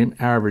frame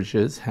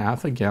averages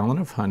half a gallon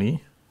of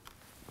honey.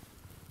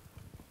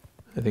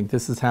 I think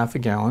this is half a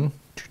gallon.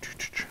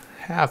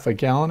 Half a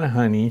gallon of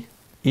honey,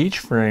 each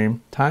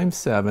frame times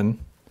 7,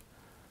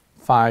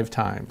 5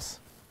 times.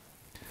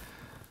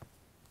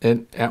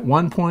 And at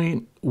one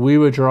point, we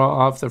would draw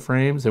off the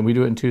frames, and we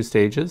do it in 2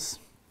 stages.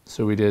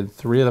 So we did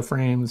 3 of the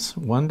frames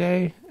one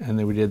day, and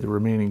then we did the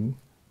remaining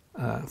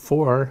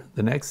 4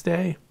 the next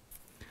day.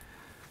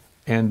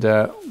 And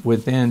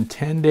within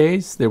 10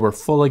 days, they were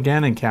full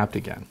again and capped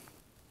again.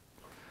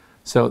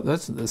 So the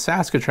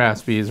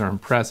Saskatraz bees are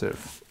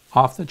impressive,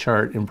 off the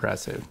chart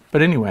impressive.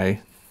 But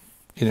anyway,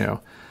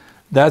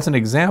 that's an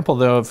example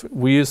though of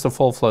we used the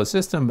full flow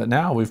system, but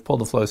now we've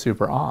pulled the Flow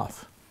Super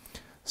off.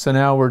 So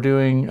now we're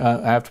doing,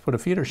 I have to put a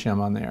feeder shim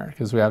on there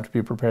because we have to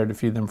be prepared to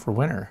feed them for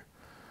winter.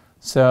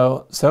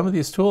 So some of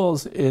these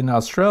tools in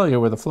Australia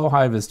where the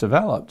FlowHive is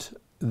developed,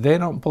 they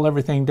don't pull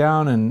everything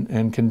down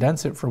and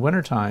condense it for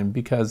wintertime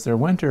because their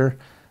winter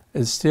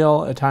is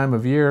still a time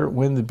of year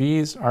when the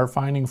bees are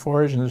finding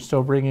forage and they're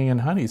still bringing in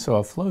honey. So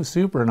a Flow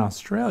Super in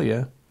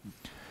Australia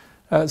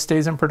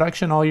stays in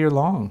production all year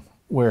long,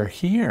 where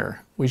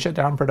here we shut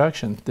down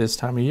production this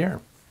time of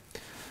year.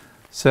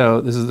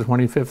 So this is the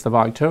 25th of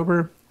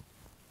October.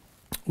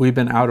 We've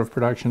been out of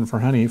production for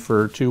honey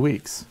for 2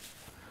 weeks.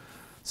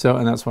 So,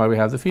 and that's why we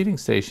have the feeding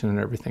station and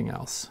everything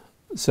else.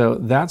 So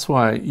that's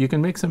why you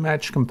can mix and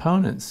match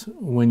components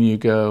when you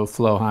go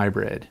Flow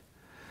Hybrid.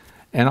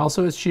 And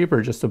also it's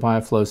cheaper just to buy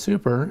a Flow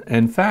Super.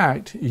 In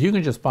fact, you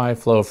can just buy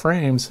Flow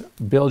frames,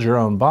 build your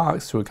own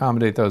box to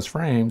accommodate those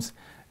frames,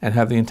 and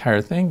have the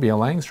entire thing be a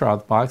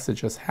Langstroth box that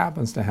just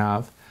happens to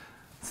have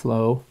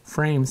flow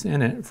frames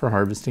in it for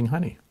harvesting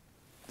honey.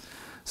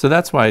 So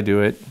that's why I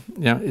do it.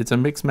 You know, it's a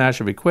mixed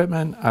mash of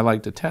equipment. I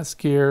like to test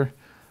gear.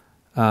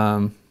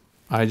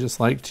 I just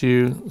like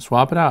to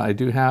swap it out. I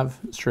do have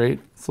straight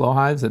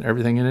FlowHives and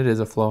everything in it is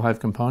a FlowHive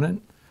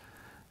component,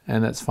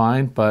 and that's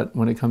fine. But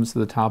when it comes to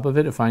the top of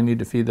it, if I need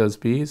to feed those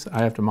bees,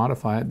 I have to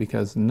modify it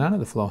because none of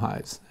the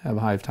FlowHives have a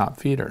hive top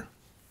feeder.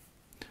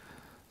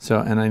 So,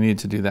 and I need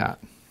to do that.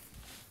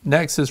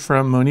 Next is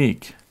from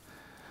Monique.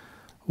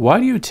 Why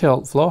do you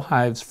tilt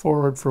FlowHives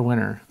forward for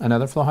winter?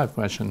 Another FlowHive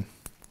question,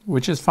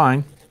 which is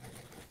fine.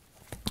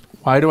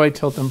 Why do I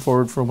tilt them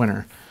forward for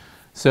winter?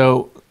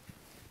 So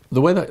the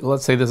way that,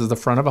 let's say this is the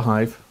front of a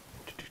hive,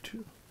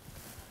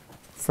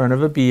 front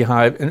of a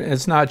beehive, and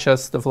it's not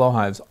just the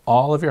FlowHives,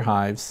 all of your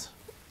hives,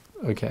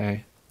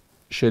 okay,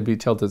 should be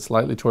tilted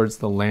slightly towards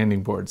the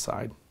landing board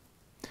side.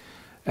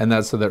 And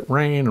that's so that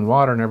rain and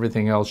water and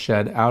everything else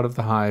shed out of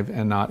the hive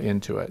and not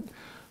into it,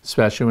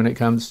 especially when it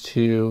comes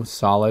to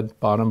solid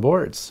bottom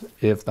boards.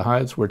 If the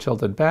hives were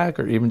tilted back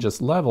or even just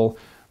level,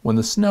 when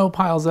the snow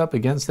piles up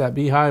against that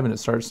beehive and it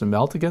starts to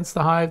melt against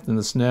the hive, then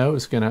the snow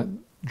is going to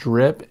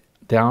drip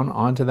down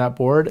onto that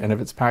board, and if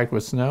it's packed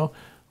with snow,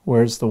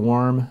 where's the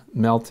warm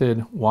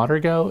melted water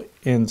go?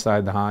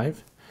 Inside the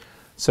hive.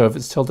 So if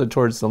it's tilted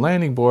towards the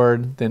landing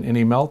board, then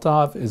any melt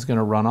off is going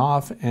to run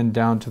off and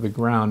down to the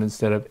ground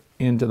instead of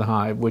into the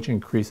hive, which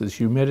increases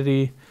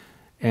humidity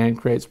and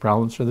creates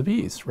problems for the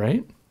bees,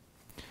 right?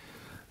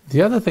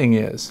 The other thing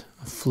is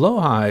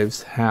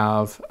FlowHives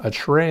have a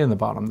tray in the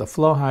bottom. The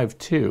FlowHive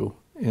 2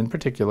 in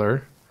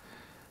particular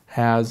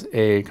has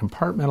a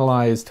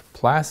compartmentalized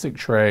plastic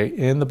tray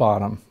in the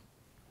bottom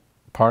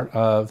part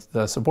of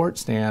the support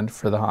stand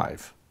for the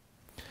hive.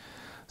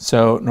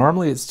 So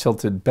normally it's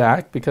tilted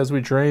back because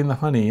we drain the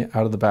honey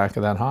out of the back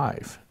of that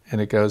hive,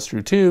 and it goes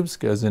through tubes,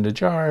 goes into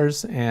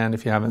jars, and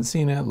if you haven't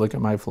seen it, look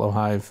at my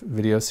FlowHive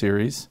video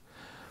series.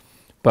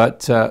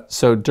 But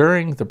so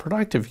during the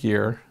productive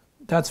year,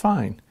 that's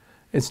fine.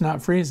 It's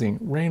not freezing.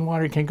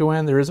 Rainwater can go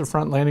in. There is a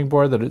front landing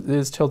board that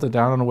is tilted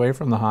down and away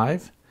from the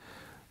hive,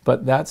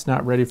 but that's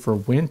not ready for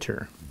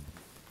winter.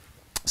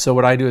 So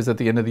what I do is at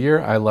the end of the year,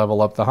 I level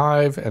up the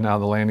hive, and now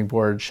the landing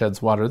board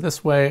sheds water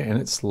this way and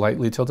it's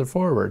slightly tilted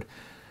forward.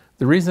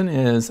 The reason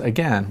is,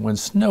 again, when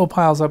snow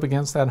piles up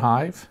against that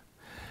hive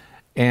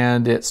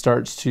and it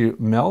starts to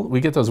melt,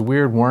 we get those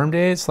weird warm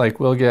days.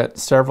 Like we'll get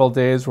several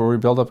days where we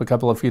build up a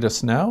couple of feet of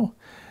snow,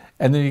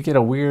 and then you get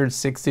a weird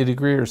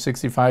 60-degree or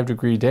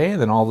 65-degree day,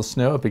 and then all the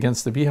snow up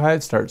against the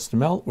beehive starts to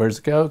melt. Where's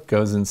it go? It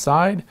goes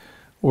inside.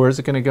 Or is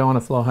it going to go on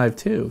a FlowHive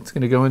 2? It's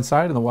going to go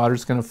inside and the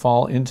water's going to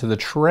fall into the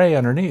tray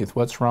underneath.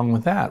 What's wrong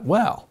with that?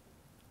 Well,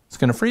 it's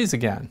going to freeze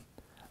again,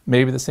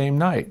 maybe the same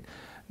night.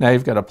 Now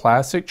you've got a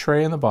plastic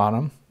tray in the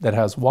bottom that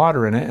has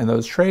water in it, and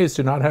those trays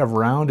do not have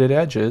rounded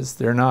edges.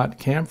 They're not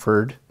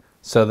chamfered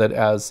so that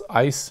as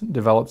ice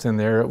develops in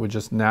there, it would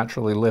just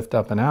naturally lift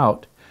up and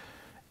out.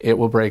 It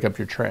will break up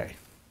your tray.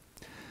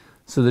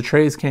 So the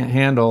trays can't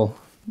handle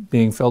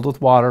being filled with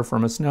water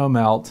from a snow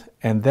melt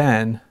and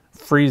then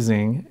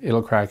freezing.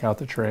 It'll crack out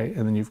the tray,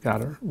 and then you've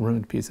got a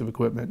ruined piece of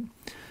equipment.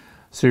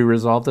 So you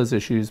resolve those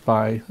issues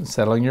by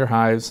settling your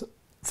hives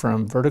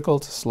from vertical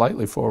to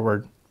slightly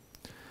forward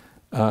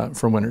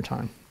for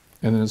wintertime.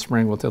 And then in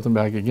spring, we'll tilt them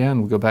back again.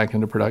 We'll go back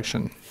into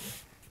production.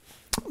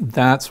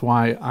 That's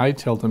why I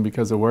tilt them,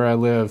 because of where I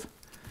live.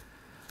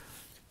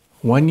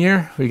 One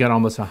year, we got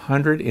almost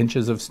 100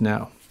 inches of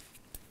snow.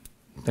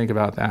 Think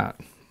about that.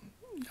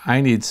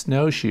 I need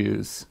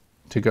snowshoes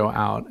to go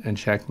out and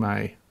check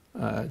my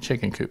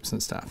chicken coops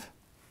and stuff.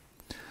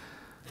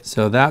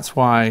 So that's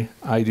why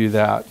I do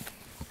that.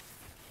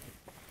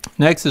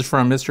 Next is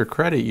from Mr.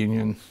 Credit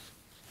Union.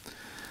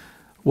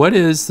 What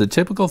is the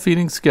typical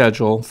feeding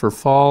schedule for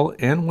fall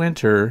and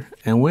winter,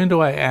 and when do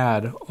I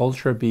add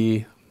Ultra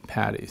Bee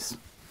patties?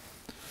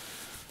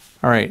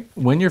 All right,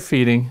 when you're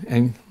feeding,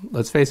 and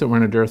let's face it, we're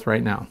in a dearth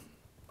right now.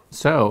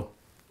 So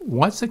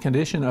what's the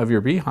condition of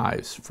your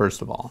beehives,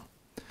 first of all?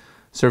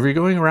 So if you're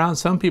going around,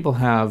 some people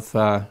have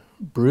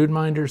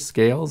broodminder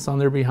scales on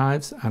their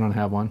beehives. I don't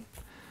have one.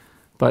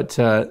 But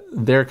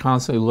they're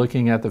constantly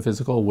looking at the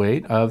physical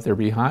weight of their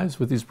beehives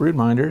with these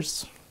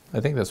broodminders.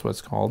 I think that's what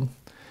it's called.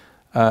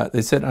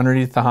 They sit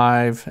underneath the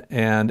hive,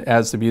 and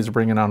as the bees are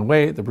bringing on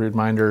weight, the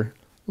broodminder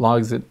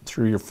logs it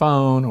through your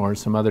phone or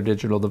some other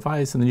digital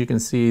device, and then you can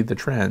see the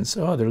trends.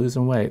 Oh, they're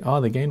losing weight. Oh,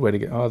 they gained weight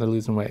again. Oh, they're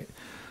losing weight.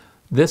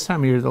 This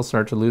time of year, they'll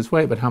start to lose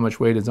weight, but how much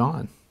weight is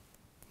on?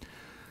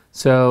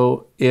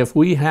 So if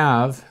we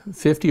have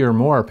 50 or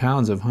more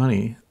pounds of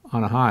honey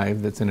on a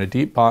hive that's in a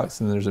deep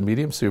box and there's a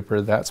medium super,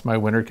 that's my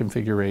winter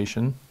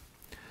configuration.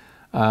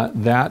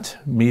 That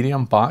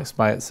medium box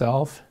by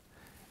itself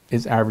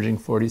is averaging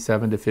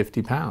 47 to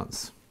 50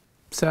 pounds.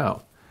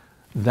 So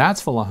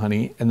that's full of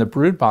honey, and the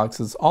brood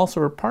boxes also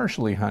are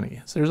partially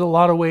honey. So there's a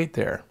lot of weight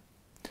there.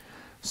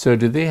 So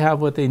do they have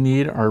what they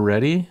need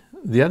already?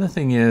 The other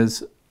thing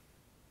is,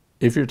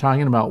 if you're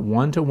talking about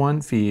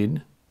 1-to-1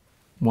 feed,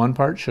 1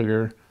 part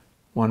sugar,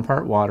 1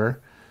 part water,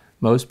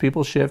 Most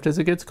people shift as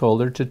it gets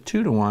colder to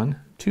 2 to 1,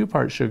 2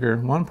 parts sugar,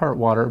 1 part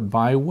water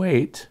by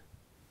weight.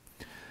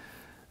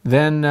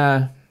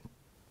 Then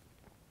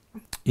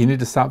you need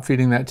to stop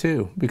feeding that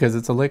too, because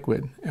it's a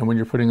liquid. And when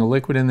you're putting a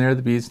liquid in there,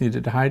 the bees need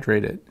to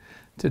dehydrate it.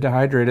 To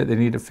dehydrate it, they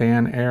need to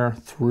fan air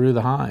through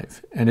the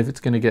hive. And if it's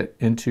going to get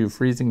into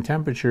freezing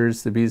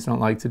temperatures, the bees don't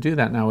like to do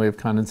that. Now we have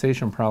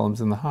condensation problems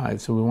in the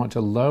hive. So we want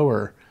to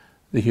lower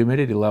the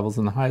humidity levels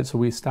in the hive, so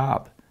we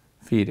stop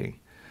feeding.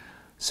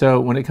 So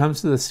when it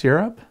comes to the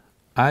syrup,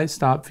 I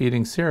stopped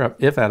feeding syrup,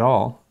 if at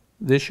all.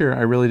 This year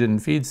I really didn't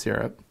feed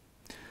syrup.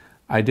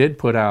 I did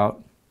put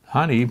out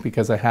honey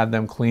because I had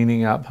them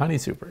cleaning up honey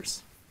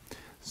supers.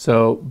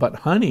 So, but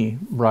honey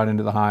brought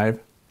into the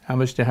hive, how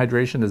much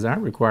dehydration does that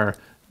require?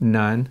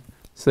 None.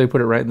 So they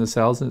put it right in the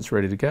cells and it's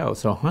ready to go.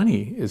 So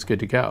honey is good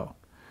to go.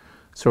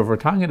 So if we're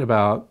talking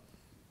about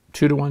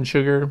 2 to 1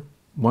 sugar,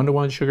 1 to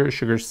 1 sugar,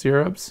 sugar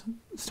syrups,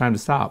 it's time to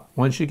stop.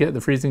 Once you get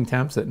the freezing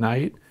temps at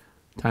night,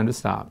 time to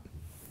stop.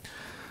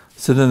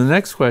 So then the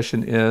next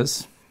question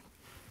is,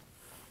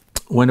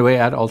 when do I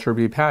add Ultra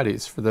Bee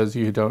patties? For those of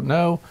you who don't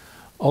know,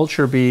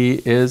 Ultra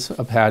Bee is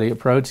a patty, a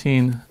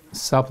protein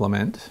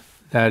supplement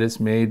that is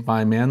made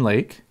by Man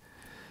Lake.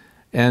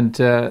 And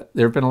there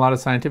have been a lot of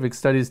scientific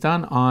studies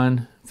done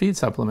on feed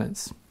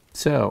supplements.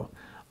 So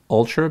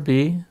Ultra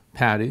Bee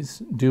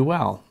patties do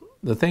well.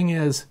 The thing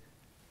is,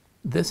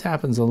 this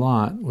happens a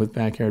lot with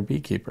backyard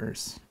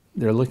beekeepers.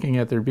 They're looking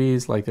at their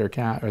bees like their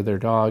cat or their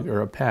dog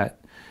or a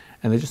pet,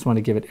 and they just want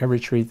to give it every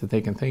treat that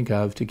they can think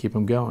of to keep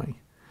them going.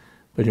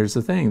 But here's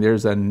the thing,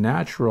 there's a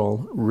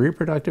natural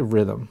reproductive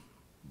rhythm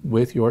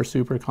with your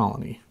super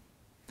colony,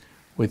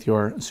 with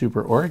your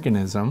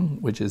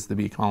superorganism, which is the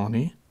bee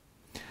colony,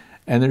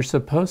 and they're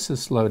supposed to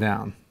slow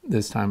down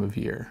this time of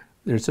year.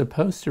 They're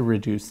supposed to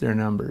reduce their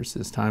numbers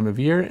this time of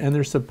year, and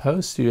they're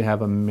supposed to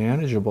have a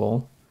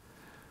manageable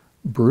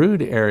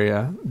brood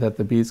area that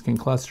the bees can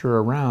cluster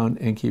around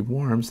and keep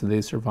warm so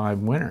they survive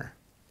winter.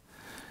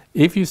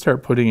 If you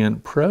start putting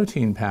in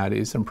protein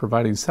patties and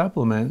providing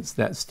supplements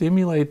that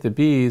stimulate the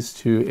bees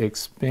to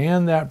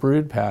expand that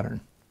brood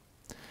pattern,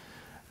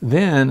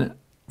 then,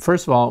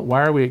 first of all,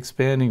 why are we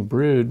expanding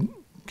brood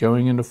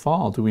going into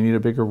fall? Do we need a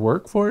bigger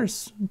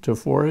workforce to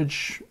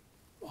forage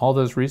all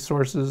those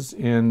resources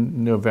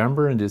in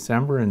November and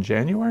December and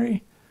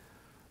January?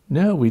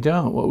 No, we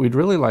don't. What we'd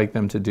really like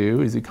them to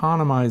do is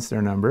economize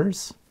their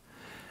numbers,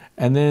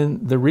 and then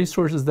the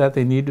resources that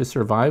they need to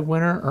survive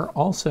winter are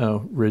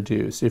also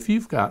reduced. If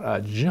you've got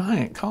a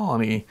giant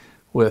colony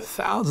with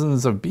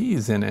thousands of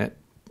bees in it,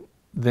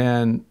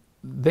 then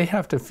they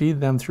have to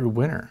feed them through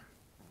winter.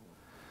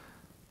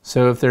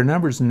 So if their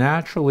numbers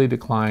naturally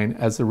decline,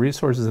 as the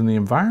resources in the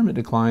environment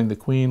decline, the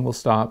queen will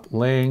stop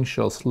laying,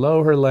 she'll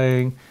slow her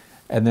laying,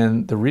 and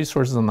then the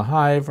resources in the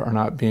hive are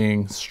not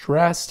being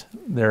stressed.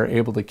 They're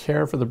able to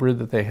care for the brood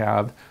that they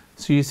have.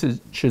 So you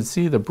should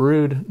see the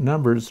brood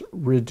numbers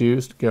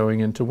reduced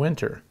going into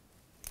winter.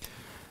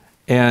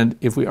 And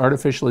if we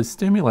artificially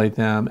stimulate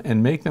them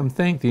and make them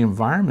think the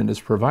environment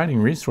is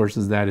providing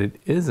resources that it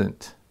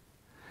isn't,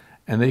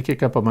 and they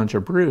kick up a bunch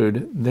of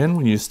brood, then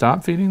when you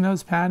stop feeding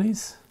those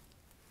patties,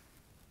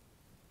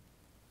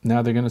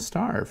 now they're going to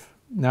starve.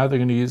 Now they're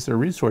going to use their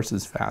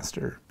resources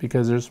faster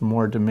because there's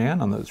more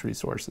demand on those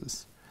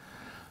resources.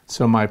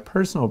 So my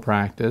personal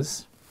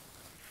practice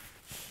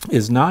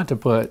is not to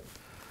put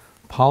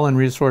pollen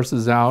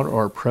resources out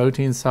or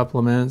protein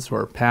supplements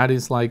or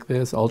patties like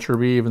this, Ultra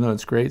Bee, even though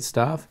it's great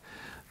stuff.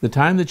 The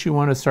time that you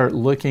want to start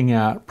looking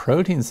at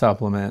protein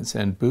supplements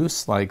and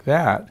boosts like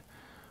that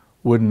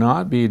would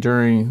not be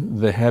during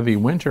the heavy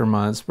winter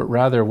months, but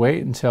rather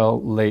wait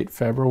until late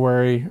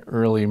February,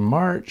 early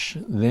March.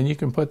 Then you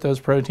can put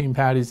those protein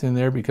patties in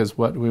there, because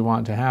what do we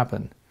want to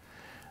happen?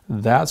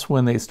 That's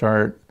when they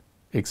start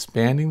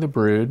expanding the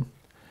brood.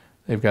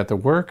 They've got the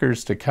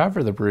workers to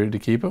cover the brood to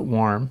keep it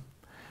warm.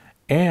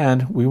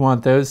 And we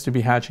want those to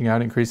be hatching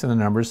out, increasing the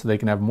numbers so they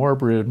can have more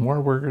brood,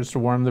 more workers to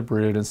warm the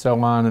brood, and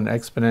so on, and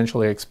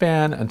exponentially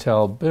expand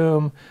until,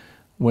 boom,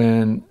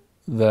 when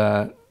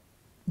the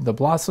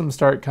blossoms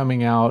start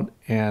coming out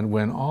and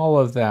when all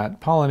of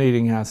that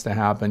pollinating has to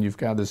happen, you've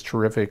got this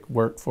terrific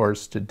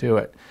workforce to do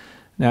it.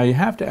 Now you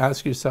have to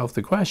ask yourself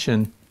the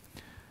question,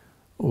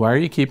 why are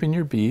you keeping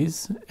your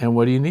bees and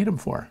what do you need them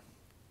for?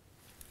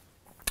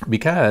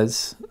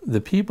 Because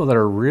the people that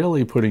are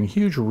really putting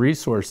huge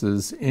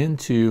resources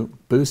into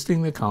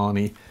boosting the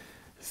colony,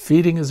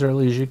 feeding as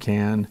early as you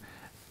can,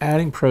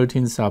 adding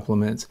protein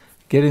supplements,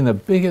 getting the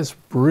biggest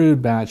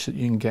brood batch that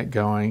you can get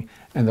going,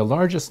 and the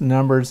largest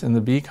numbers in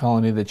the bee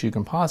colony that you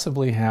can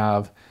possibly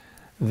have,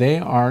 they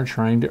are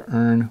trying to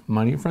earn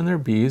money from their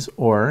bees,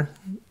 or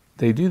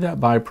they do that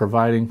by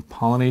providing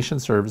pollination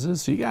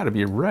services. So you got to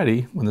be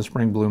ready when the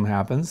spring bloom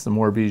happens. The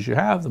more bees you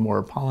have, the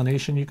more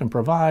pollination you can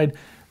provide,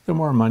 the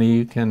more money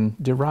you can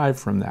derive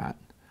from that.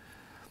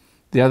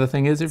 The other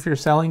thing is, if you're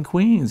selling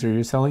queens or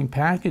you're selling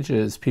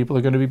packages, people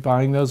are going to be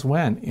buying those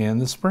when? In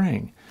the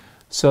spring.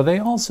 So they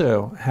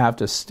also have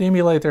to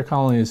stimulate their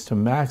colonies to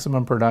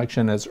maximum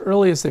production as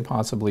early as they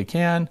possibly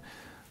can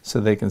so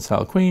they can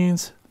sell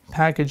queens,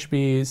 package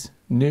bees,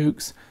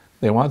 nucs,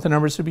 They want the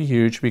numbers to be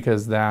huge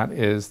because that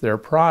is their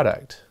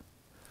product.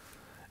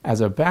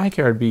 As a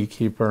backyard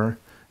beekeeper,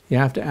 you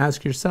have to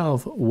ask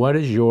yourself, what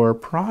is your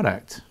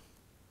product?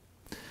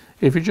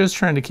 If you're just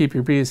trying to keep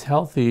your bees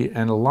healthy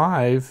and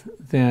alive,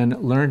 then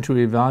learn to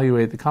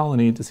evaluate the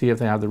colony to see if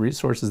they have the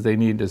resources they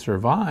need to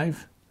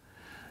survive.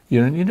 You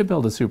don't need to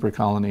build a super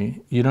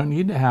colony. You don't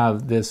need to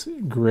have this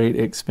great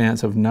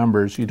expanse of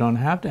numbers. You don't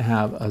have to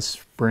have a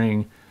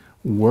spring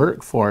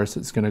workforce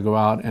that's going to go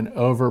out and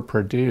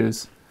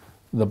overproduce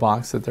the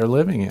box that they're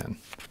living in.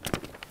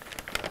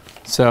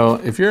 So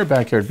if you're a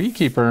backyard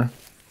beekeeper,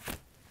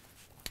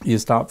 you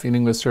stop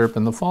feeding with syrup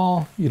in the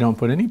fall. You don't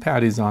put any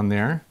patties on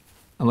there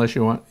unless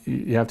you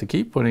have to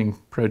keep putting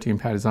protein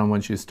patties on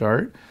once you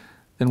start.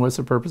 Then what's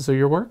the purpose of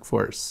your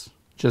workforce?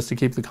 Just to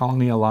keep the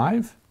colony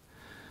alive?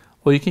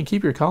 Well, you can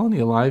keep your colony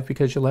alive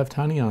because you left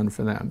honey on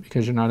for them,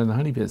 because you're not in the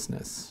honey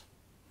business.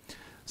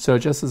 So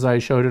just as I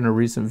showed in a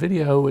recent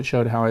video, which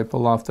showed how I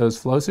pull off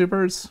those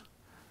FlowHives,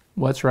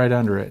 what's right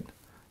under it?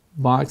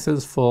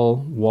 Boxes full,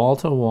 wall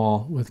to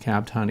wall with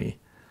capped honey.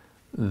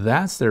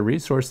 That's their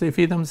resource. They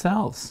feed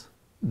themselves.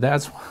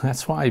 That's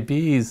why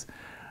bees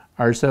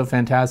are so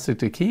fantastic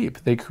to keep.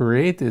 They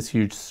create this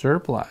huge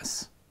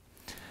surplus.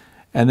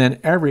 And then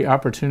every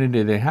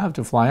opportunity they have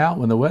to fly out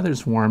when the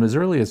weather's warm, as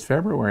early as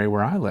February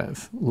where I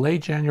live,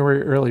 late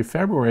January, early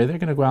February, they're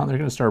going to go out and they're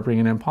going to start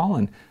bringing in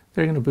pollen.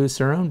 They're going to boost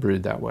their own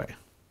brood that way.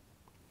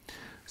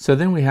 So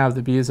then we have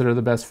the bees that are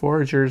the best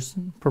foragers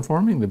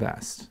performing the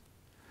best.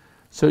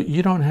 So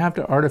you don't have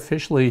to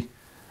artificially,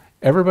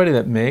 everybody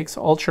that makes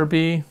Ultra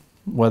Bee,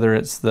 whether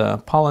it's the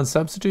pollen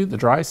substitute, the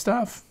dry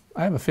stuff,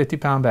 I have a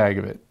 50-pound bag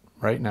of it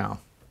right now.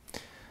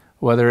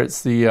 Whether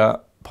it's the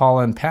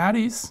pollen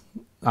patties,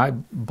 I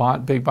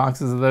bought big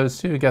boxes of those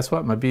too. Guess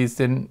what? My bees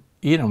didn't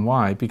eat them.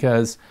 Why?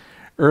 Because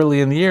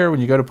early in the year when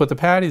you go to put the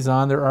patties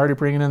on, they're already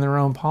bringing in their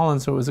own pollen,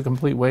 so it was a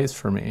complete waste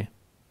for me.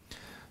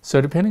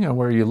 So depending on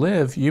where you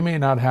live, you may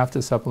not have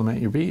to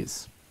supplement your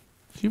bees.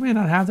 You may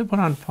not have to put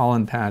on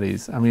pollen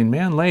patties. I mean,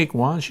 Man Lake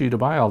wants you to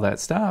buy all that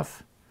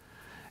stuff.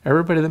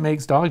 Everybody that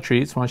makes dog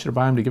treats wants you to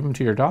buy them to give them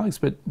to your dogs,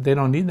 but they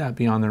don't need that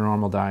beyond their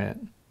normal diet.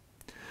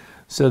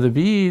 So the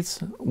bees,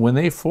 when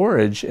they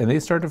forage and they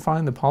start to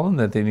find the pollen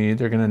that they need,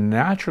 they're going to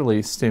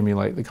naturally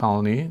stimulate the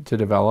colony to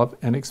develop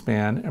and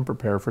expand and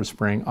prepare for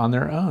spring on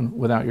their own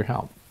without your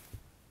help.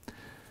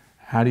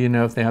 How do you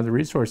know if they have the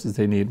resources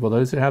they need? Well,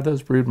 those who have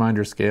those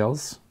broodminder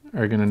scales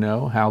are going to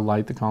know how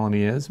light the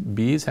colony is.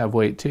 Bees have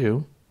weight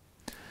too.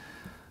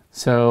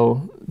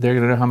 So they're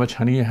going to know how much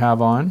honey you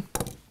have on.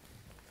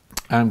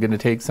 I'm going to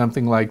take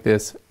something like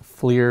this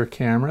FLIR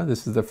camera.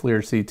 This is the FLIR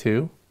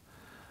C2.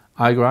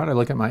 I go out, I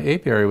look at my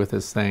apiary with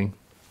this thing,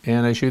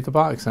 and I shoot the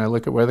box, and I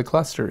look at where the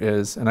cluster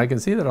is, and I can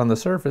see that on the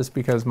surface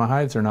because my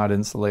hives are not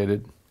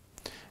insulated.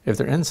 If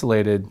they're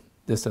insulated,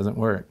 this doesn't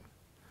work.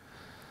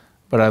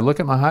 But I look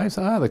at my hives,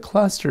 the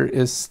cluster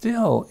is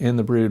still in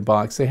the brood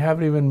box. They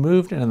haven't even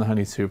moved into the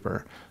honey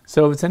super.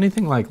 So if it's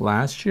anything like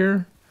last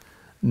year,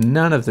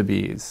 none of the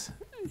bees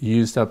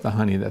used up the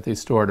honey that they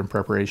stored in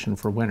preparation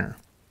for winter.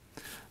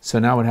 So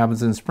now what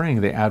happens in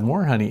spring? They add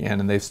more honey in,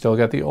 and they've still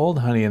got the old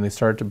honey, and they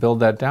start to build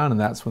that down, and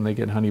that's when they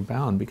get honey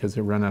bound because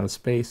they run out of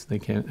space. They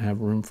can't have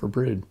room for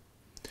brood.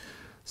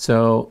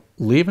 So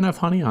leave enough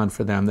honey on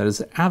for them. That is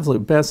the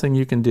absolute best thing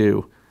you can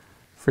do.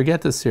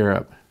 Forget the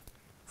syrup.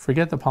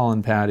 Forget the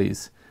pollen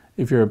patties.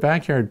 If you're a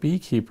backyard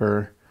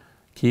beekeeper,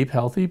 keep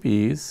healthy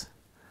bees.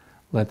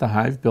 Let the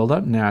hive build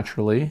up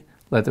naturally.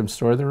 Let them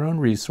store their own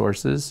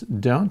resources.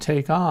 Don't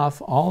take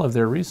off all of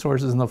their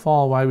resources in the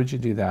fall. Why would you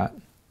do that?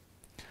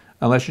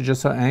 Unless you're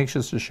just so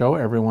anxious to show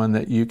everyone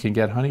that you can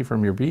get honey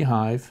from your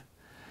beehive.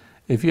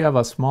 If you have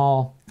a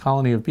small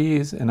colony of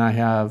bees, and I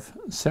have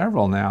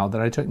several now that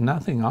I took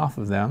nothing off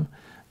of them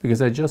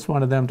because I just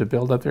wanted them to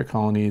build up their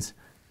colonies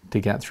to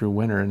get through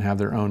winter and have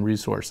their own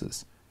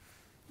resources.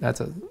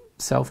 That's a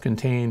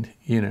self-contained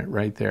unit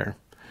right there.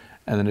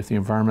 And then if the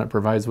environment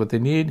provides what they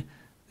need,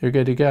 they're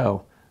good to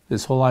go.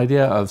 This whole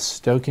idea of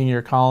stoking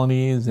your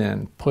colonies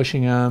and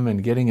pushing them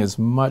and getting as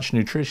much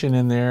nutrition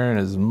in there and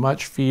as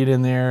much feed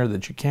in there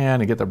that you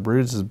can and get the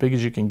broods as big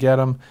as you can get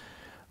them,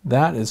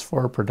 that is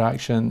for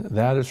production.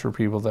 That is for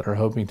people that are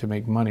hoping to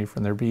make money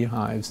from their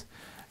beehives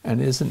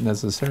and isn't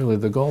necessarily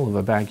the goal of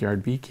a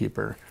backyard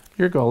beekeeper.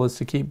 Your goal is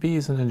to keep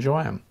bees and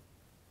enjoy them.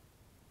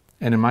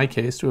 And in my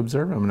case, to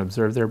observe them and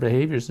observe their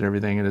behaviors and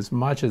everything. And as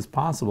much as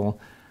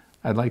possible,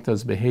 I'd like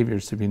those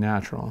behaviors to be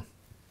natural.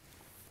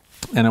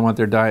 And I want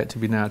their diet to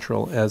be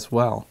natural as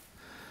well.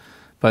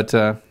 But,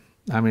 I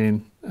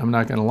mean, I'm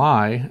not going to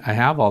lie. I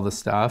have all the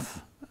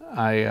stuff.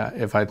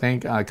 If I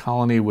think a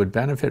colony would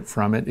benefit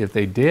from it, if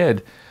they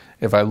did,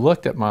 if I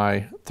looked at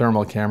my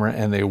thermal camera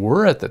and they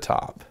were at the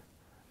top,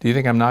 do you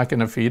think I'm not going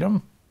to feed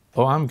them?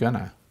 Oh, I'm going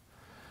to.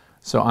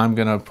 So I'm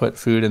going to put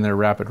food in their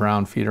rapid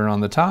round feeder on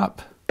the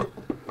top.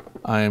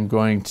 I am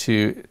going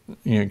to,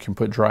 you can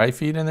put dry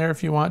feed in there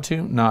if you want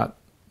to, not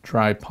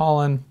dry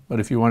pollen, but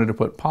if you wanted to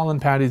put pollen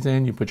patties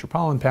in, you put your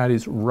pollen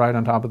patties right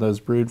on top of those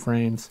brood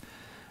frames.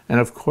 And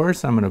of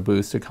course I'm going to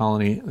boost a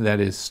colony that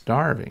is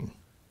starving.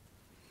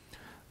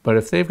 But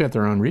if they've got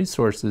their own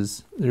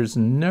resources, there's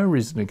no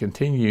reason to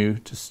continue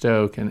to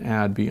stoke and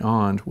add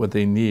beyond what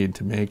they need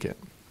to make it.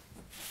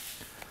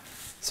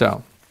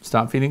 So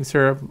stop feeding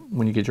syrup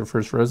when you get your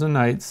first frozen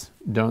nights.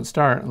 Don't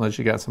start unless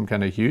you got some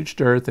kind of huge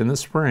dearth in the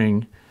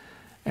spring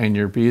and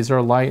your bees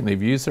are light and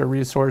they've used their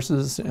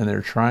resources and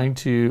they're trying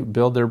to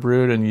build their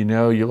brood, and you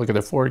know, you look at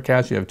the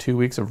forecast, you have 2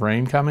 weeks of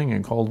rain coming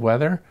and cold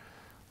weather.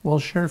 Well,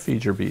 sure,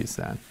 feed your bees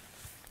then,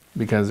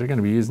 because they're going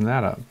to be using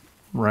that up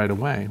right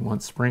away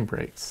once spring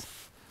breaks.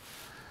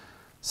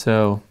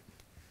 So,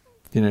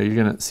 you know,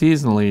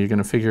 seasonally, you're going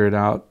to figure it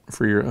out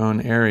for your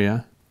own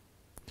area.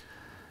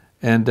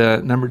 And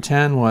number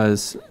 10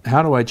 was,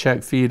 how do I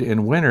check feed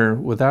in winter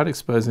without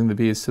exposing the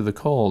bees to the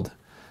cold?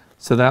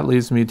 So that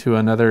leads me to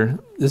another,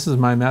 this is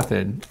my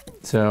method.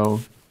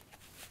 So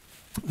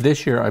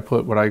this year I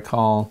put what I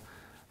call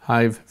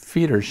hive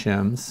feeder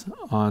shims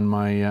on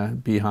my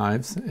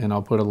beehives, and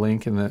I'll put a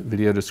link in the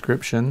video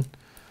description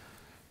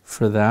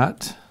for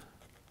that.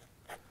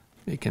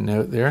 Make a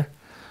note there.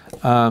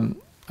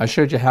 I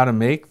showed you how to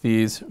make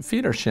these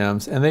feeder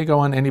shims, and they go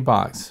on any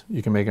box.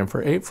 You can make them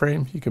for 8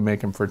 frame, you can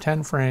make them for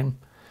 10 frame.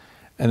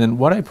 And then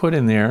what I put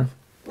in there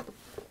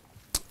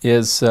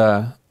is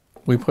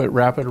we put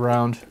wrap it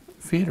around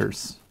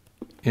feeders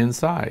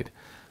inside.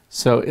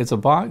 So it's a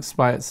box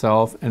by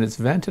itself and it's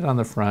vented on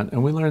the front,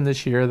 and we learned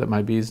this year that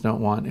my bees don't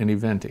want any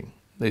venting.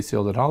 They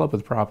sealed it all up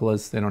with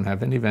propolis. They don't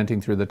have any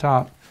venting through the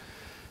top.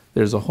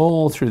 There's a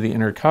hole through the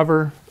inner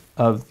cover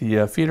of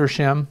the feeder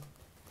shim.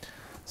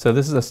 So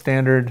this is a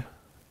standard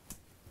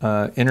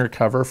inner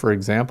cover, for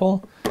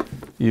example.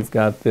 You've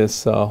got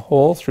this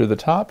hole through the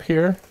top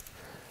here,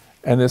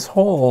 and this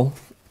hole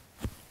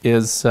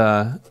is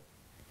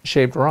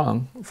shaped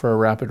wrong for a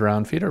rapid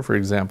round feeder, for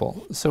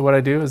example. So what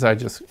I do is I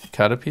just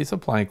cut a piece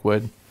of plank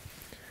wood,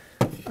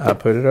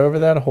 put it over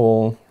that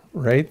hole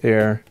right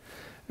there,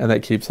 and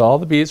that keeps all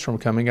the bees from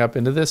coming up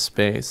into this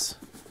space.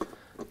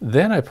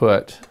 Then I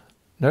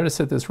notice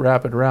that this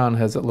rapid round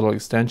has that little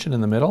extension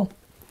in the middle.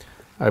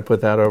 I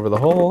put that over the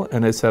hole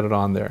and I set it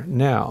on there.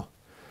 Now,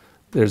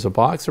 there's a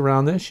box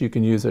around this. You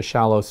can use a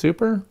shallow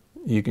super,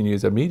 you can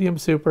use a medium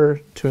super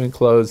to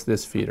enclose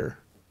this feeder.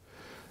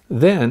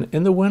 Then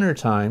in the winter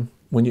time,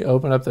 when you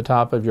open up the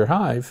top of your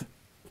hive,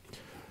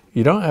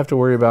 you don't have to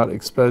worry about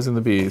exposing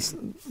the bees.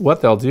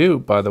 What they'll do,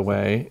 by the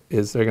way,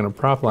 is they're going to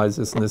propolize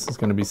this, and this is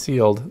going to be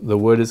sealed. The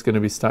wood is going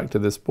to be stuck to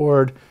this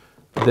board.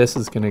 This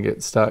is going to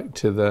get stuck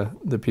to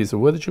the piece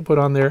of wood that you put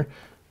on there.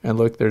 And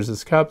look, there's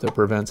this cup that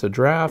prevents a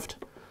draft.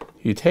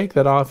 You take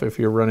that off if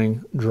you're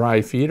running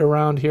dry feed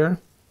around here.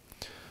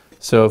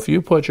 So if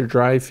you put your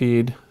dry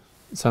feed,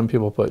 some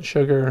people put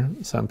sugar,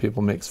 some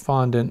people mix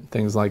fondant,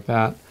 things like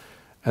that,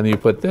 and then you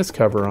put this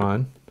cover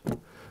on,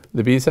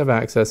 the bees have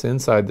access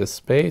inside this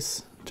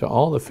space to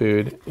all the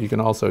food. You can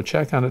also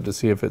check on it to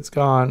see if it's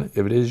gone.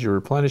 If it is, you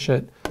replenish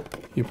it.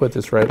 You put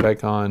this right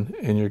back on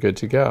and you're good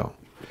to go.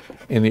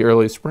 In the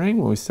early spring,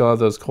 when we still have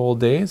those cold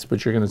days,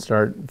 but you're going to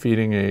start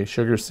feeding a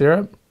sugar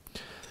syrup,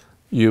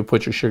 you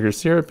put your sugar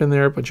syrup in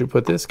there, but you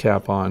put this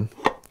cap on,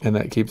 and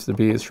that keeps the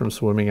bees from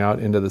swimming out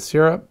into the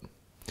syrup.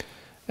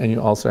 And you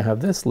also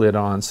have this lid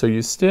on, so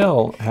you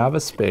still have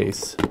a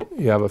space.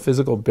 You have a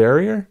physical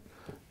barrier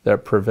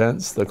that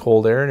prevents the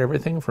cold air and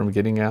everything from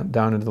getting out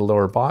down into the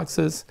lower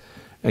boxes,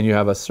 and you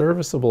have a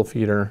serviceable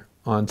feeder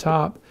on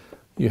top.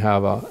 You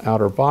have an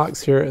outer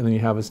box here, and then you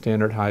have a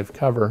standard hive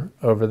cover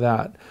over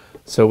that.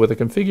 So with a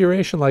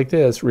configuration like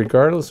this,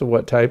 regardless of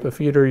what type of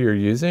feeder you're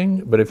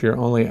using, but if your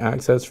only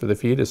access for the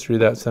feed is through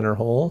that center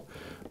hole,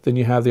 then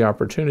you have the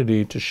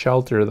opportunity to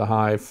shelter the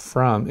hive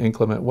from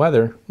inclement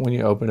weather when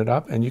you open it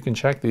up. And you can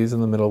check these in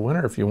the middle of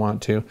winter if you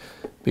want to,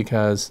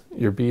 because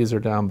your bees are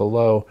down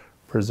below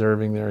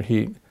preserving their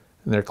heat,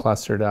 and they're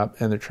clustered up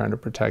and they're trying to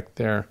protect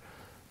their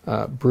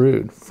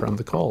brood from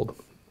the cold.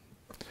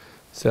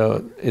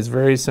 So it's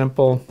very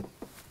simple.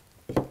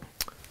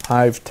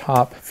 Hive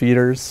top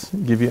feeders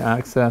give you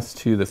access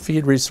to the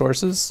feed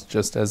resources,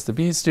 just as the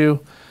bees do,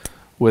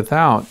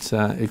 without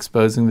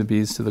exposing the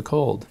bees to the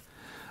cold.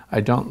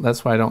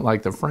 That's why I don't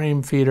like the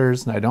frame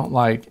feeders, and I don't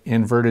like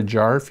inverted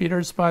jar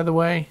feeders, by the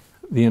way.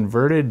 The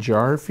inverted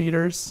jar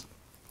feeders,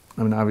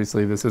 I mean,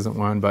 obviously this isn't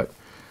one, but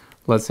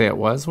let's say it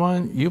was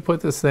one. You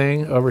put this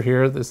thing over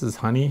here, this is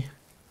honey,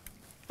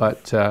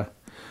 but,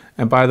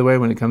 and by the way,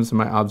 when it comes to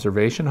my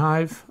observation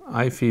hive,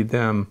 I feed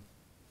them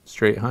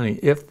straight honey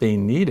if they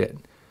need it.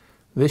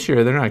 This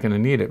year, they're not going to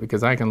need it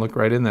because I can look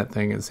right in that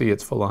thing and see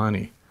it's full of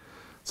honey.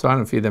 So I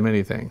don't feed them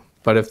anything.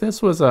 But if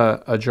this was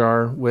a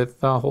jar with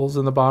holes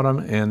in the bottom,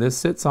 and this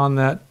sits on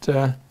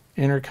that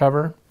inner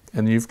cover,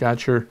 and you've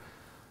got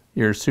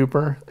your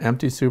super,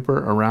 empty super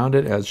around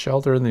it as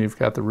shelter, and then you've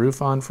got the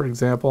roof on, for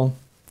example.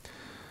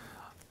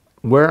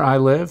 Where I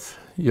live,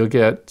 you'll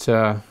get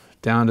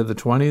down to the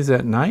 20s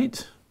at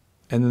night,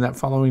 and then that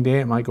following day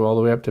it might go all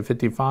the way up to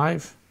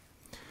 55.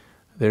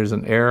 There's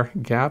an air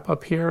gap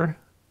up here,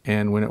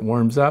 and when it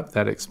warms up,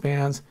 that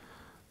expands,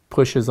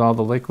 pushes all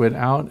the liquid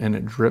out, and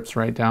it drips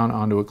right down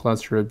onto a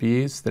cluster of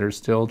bees that are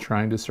still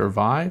trying to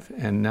survive,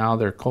 and now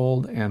they're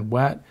cold and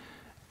wet,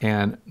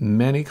 And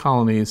many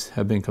colonies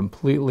have been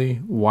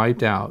completely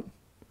wiped out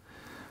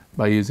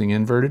by using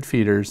inverted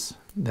feeders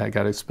that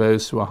got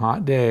exposed to a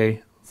hot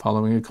day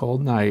following a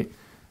cold night.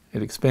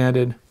 It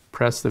expanded,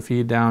 pressed the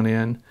feed down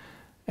in,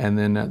 and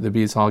then the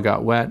bees all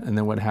got wet. And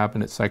then what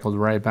happened, it cycled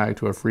right back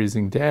to a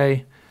freezing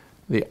day.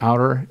 The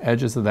outer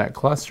edges of that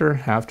cluster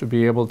have to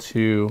be able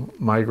to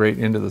migrate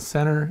into the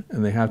center,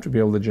 and they have to be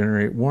able to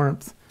generate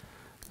warmth.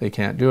 They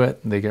can't do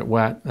it, they get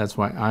wet. That's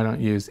why I don't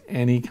use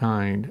any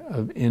kind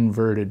of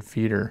inverted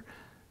feeder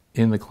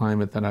in the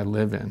climate that I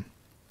live in.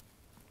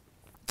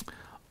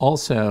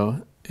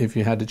 Also, if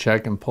you had to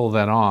check and pull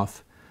that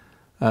off,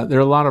 there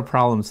are a lot of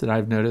problems that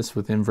I've noticed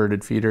with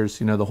inverted feeders.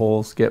 You know, the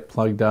holes get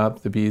plugged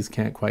up, the bees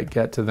can't quite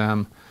get to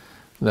them.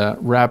 The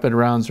rapid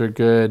rounds are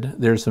good.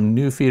 There's some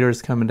new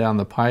feeders coming down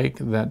the pike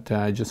that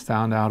I just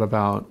found out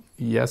about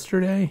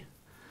yesterday.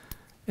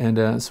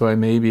 And so I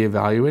may be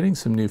evaluating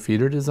some new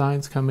feeder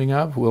designs coming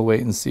up. We'll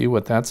wait and see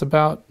what that's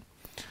about.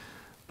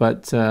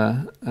 But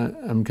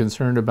I'm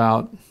concerned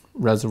about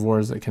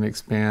reservoirs that can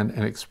expand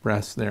and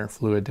express their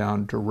fluid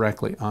down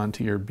directly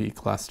onto your bee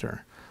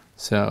cluster.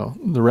 So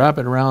the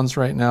rapid rounds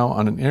right now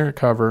on an air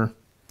cover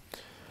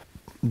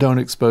don't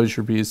expose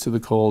your bees to the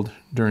cold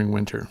during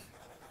winter.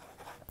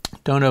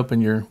 Don't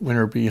open your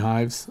winter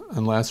beehives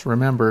unless,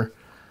 remember,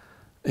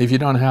 if you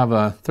don't have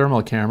a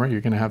thermal camera,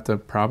 you're going to have to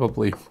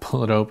probably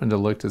pull it open to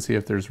look to see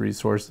if there's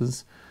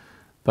resources.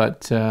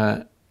 But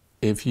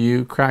if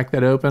you crack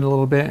that open a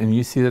little bit and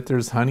you see that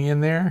there's honey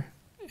in there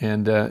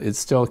and it's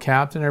still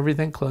capped and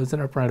everything, close it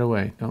up right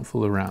away. Don't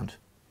fool around.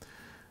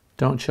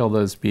 Don't chill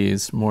those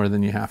bees more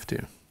than you have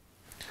to.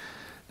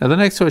 Now the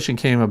next question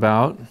came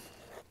about.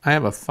 I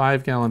have a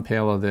 5-gallon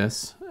pail of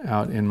this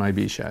out in my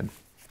bee shed.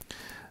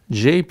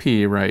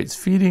 JP writes,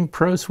 feeding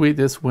Pro Sweet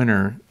this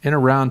winter in a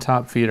round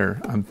top feeder.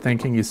 I'm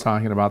thinking he's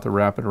talking about the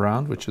rapid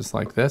round, which is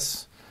like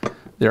this.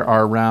 There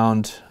are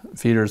round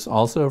feeders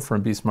also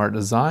from Bee Smart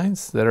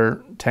Designs that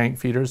are tank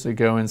feeders that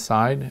go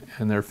inside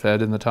and they're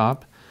fed in the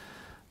top.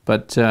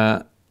 But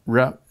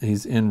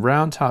he's in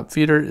round top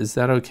feeder. Is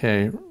that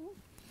okay?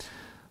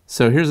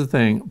 So here's the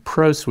thing,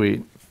 Pro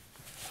Sweet.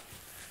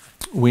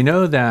 We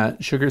know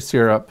that sugar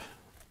syrup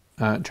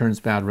turns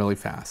bad really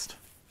fast.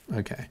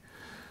 Okay.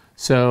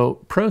 So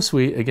Pro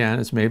Sweet, again,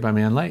 is made by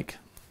Man Lake.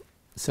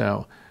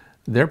 So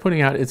they're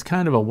putting out, it's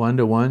kind of a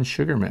 1-to-1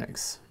 sugar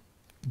mix,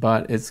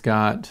 but it's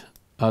got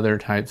other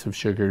types of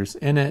sugars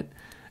in it,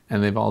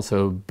 and they've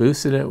also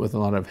boosted it with a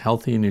lot of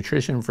healthy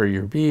nutrition for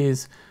your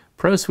bees.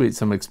 Pro Sweet's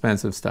some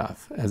expensive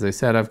stuff. As I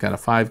said, I've got a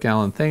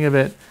 5-gallon thing of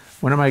it.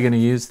 When am I going to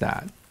use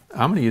that?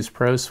 I'm going to use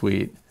Pro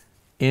Sweet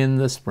in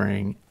the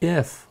spring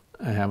if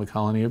I have a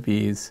colony of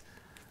bees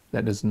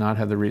that does not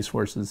have the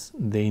resources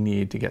they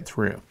need to get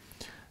through.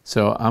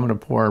 So I'm going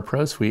to pour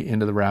Pro Sweet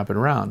into the rapid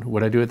round.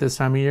 Would I do it this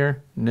time of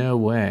year? No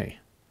way.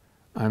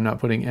 I'm not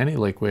putting any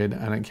liquid.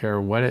 I don't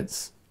care what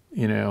it's,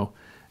 you know,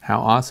 how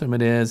awesome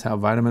it is, how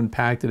vitamin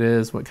packed it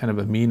is, what kind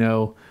of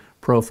amino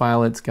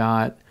profile it's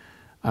got.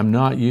 I'm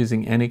not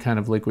using any kind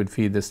of liquid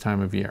feed this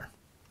time of year.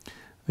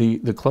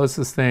 The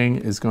closest thing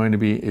is going to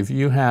be if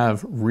you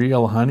have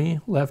real honey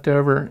left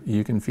over,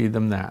 you can feed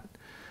them that.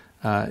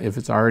 If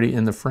it's already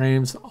in the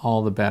frames,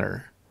 all the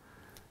better.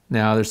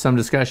 Now, there's some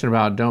discussion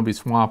about don't be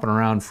swapping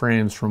around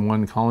frames from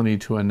one colony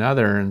to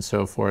another and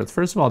so forth.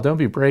 First of all, don't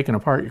be breaking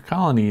apart your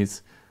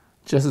colonies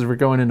just as we're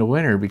going into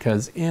winter,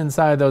 because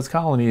inside those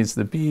colonies,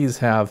 the bees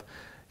have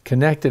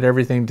connected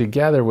everything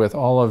together with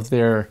all of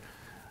their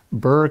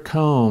burr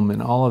comb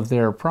and all of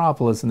their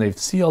propolis, and they've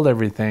sealed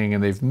everything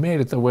and they've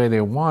made it the way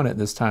they want it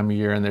this time of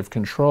year, and they've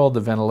controlled the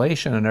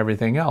ventilation and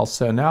everything else.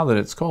 So now that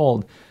it's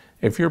cold,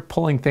 if you're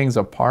pulling things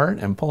apart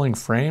and pulling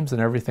frames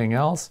and everything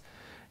else,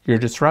 you're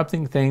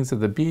disrupting things that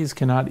the bees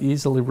cannot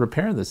easily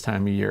repair this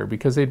time of year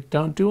because they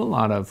don't do a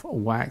lot of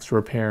wax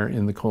repair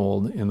in the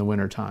cold in the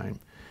wintertime,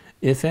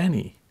 if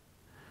any.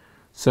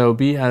 So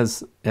be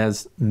as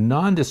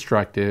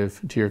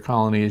non-destructive to your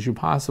colony as you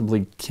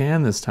possibly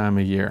can this time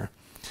of year.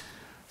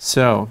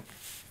 So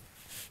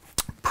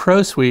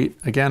Pro Sweet,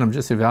 again, I'm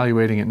just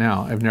evaluating it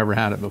now. I've never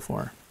had it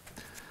before.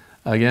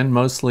 Again,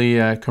 mostly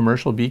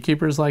commercial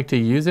beekeepers like to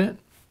use it,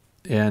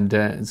 and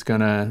it's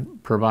going to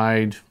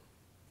provide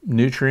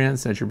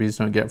nutrients that your bees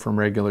don't get from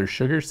regular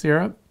sugar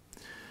syrup.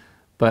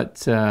 But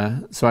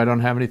so I don't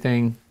have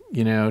anything,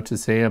 you know, to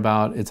say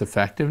about its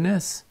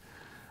effectiveness.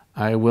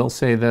 I will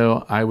say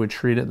though, I would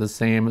treat it the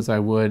same as I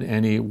would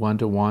any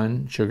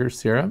 1-to-1 sugar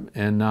syrup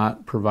and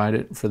not provide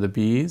it for the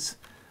bees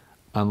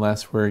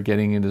unless we're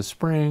getting into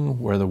spring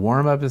where the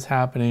warm up is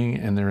happening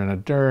and they're in a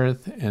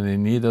dearth and they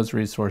need those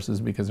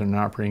resources because they're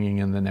not bringing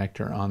in the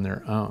nectar on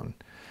their own.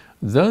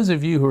 Those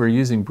of you who are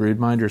using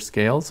broodminder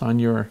scales on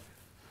your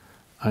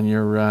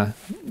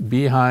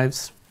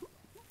beehives,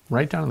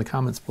 write down in the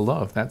comments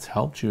below if that's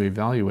helped you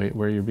evaluate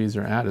where your bees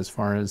are at as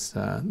far as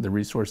the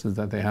resources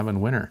that they have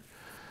in winter.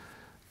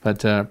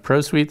 But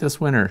Pro Sweet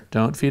this winter,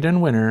 don't feed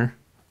in winter.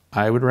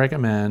 I would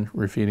recommend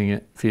feeding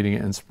it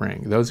in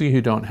spring. Those of you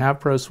who don't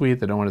have Pro Sweet,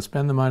 that don't want to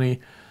spend the money,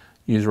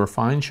 use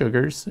refined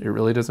sugars. It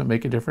really doesn't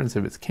make a difference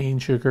if it's cane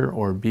sugar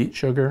or beet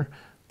sugar.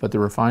 but the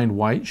refined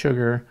white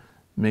sugar,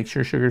 mix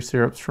your sugar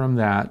syrups from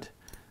that,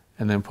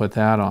 and then put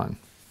that on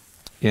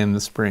in the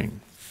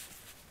spring.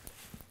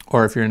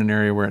 Or if you're in an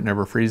area where it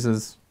never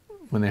freezes,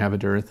 when they have a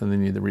dearth and they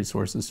need the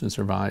resources to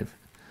survive.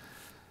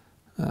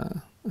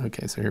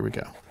 Okay, so here we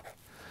go.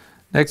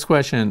 Next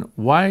question,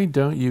 why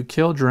don't you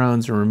kill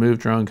drones or remove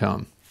drone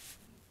comb?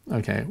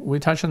 Okay, we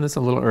touched on this a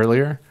little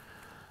earlier.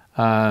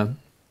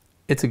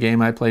 It's a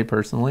game I play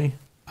personally.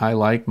 I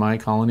like my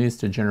colonies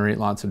to generate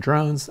lots of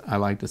drones. I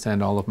like to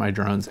send all of my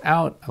drones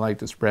out. I like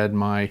to spread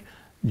my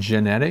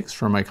genetics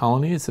from my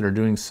colonies that are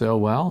doing so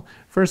well.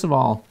 First of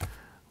all,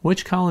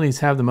 which colonies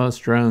have the most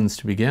drones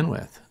to begin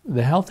with?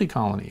 The healthy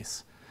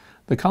colonies.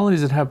 The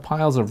colonies that have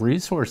piles of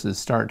resources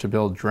start to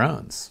build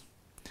drones.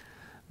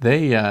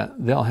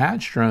 They'll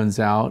hatch drones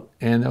out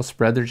and they'll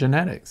spread their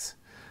genetics.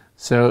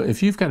 So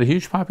if you've got a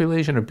huge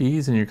population of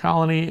bees in your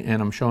colony,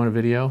 and I'm showing a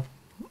video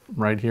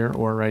right here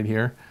or right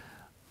here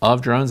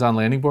of drones on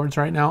landing boards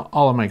right now,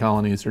 all of my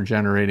colonies are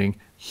generating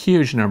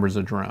huge numbers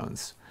of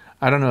drones.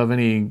 I don't know of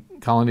any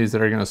colonies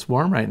that are going to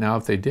swarm right now.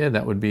 If they did,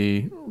 that would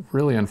be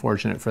really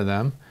unfortunate for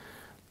them.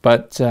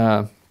 But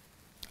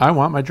I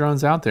want my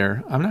drones out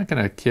there. I'm not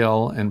going to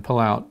kill and pull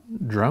out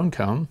drone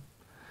comb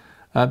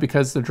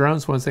because the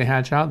drones, once they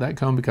hatch out, that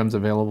comb becomes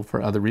available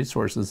for other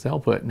resources. They'll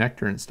put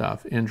nectar and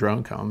stuff in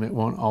drone comb. It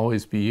won't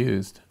always be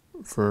used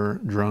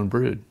for drone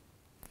brood.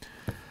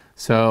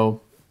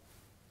 So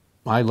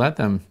I let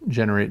them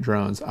generate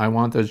drones. I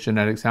want those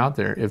genetics out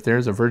there. If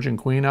there's a virgin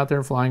queen out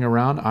there flying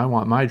around, I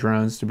want my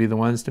drones to be the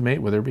ones to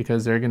mate with her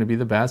because they're going to be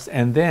the best.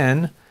 And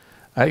then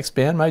I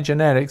expand my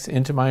genetics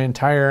into my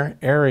entire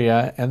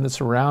area, and the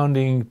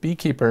surrounding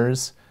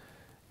beekeepers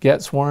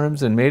get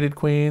swarms and mated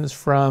queens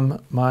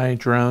from my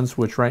drones,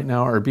 which right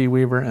now are bee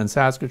weaver and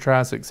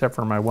saskatras, except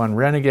for my one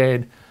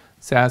renegade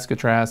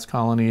saskatras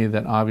colony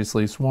that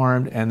obviously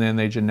swarmed, and then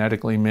they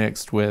genetically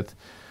mixed with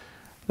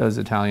those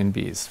Italian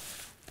bees.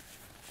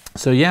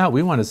 So yeah,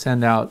 we want to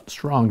send out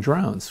strong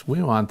drones.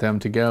 We want them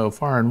to go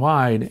far and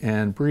wide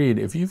and breed.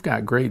 If you've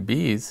got great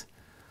bees,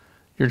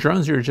 your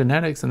drones are your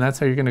genetics, and that's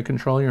how you're going to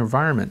control your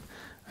environment.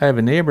 I have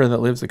a neighbor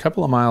that lives a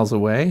couple of miles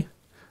away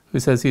who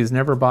says he's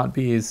never bought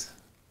bees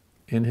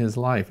in his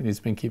life, and he's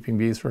been keeping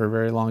bees for a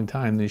very long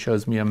time. And he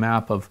shows me a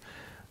map of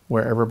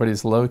where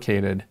everybody's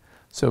located.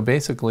 So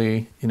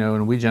basically, you know,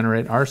 when we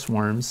generate our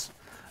swarms,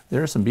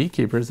 there are some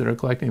beekeepers that are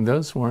collecting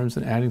those swarms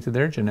and adding to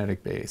their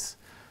genetic base.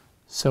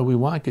 So we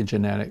want good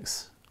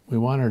genetics. We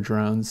want our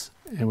drones,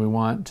 and we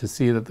want to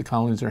see that the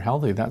colonies are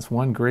healthy. That's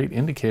one great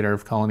indicator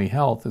of colony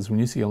health, is when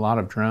you see a lot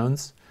of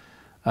drones,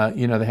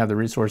 you know, they have the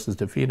resources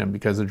to feed them,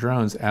 because the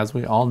drones, as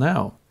we all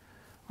know,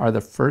 are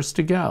the first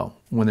to go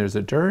when there's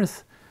a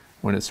dearth,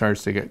 when it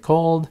starts to get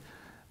cold.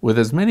 With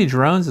as many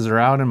drones as are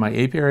out in my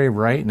apiary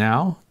right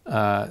now,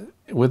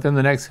 within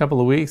the next couple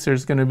of weeks,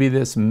 there's going to be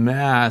this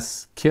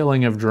mass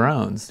killing of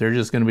drones. They're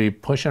just going to be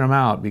pushing them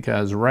out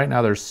because right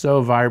now they're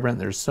so vibrant,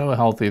 they're so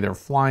healthy, they're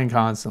flying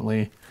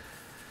constantly.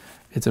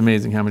 It's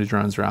amazing how many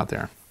drones are out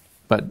there.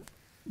 But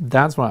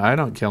that's why I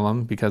don't kill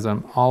them, because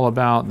I'm all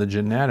about the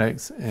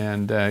genetics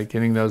and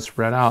getting those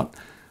spread out.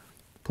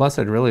 Plus,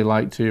 I'd really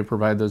like to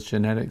provide those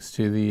genetics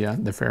to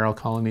the feral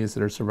colonies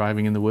that are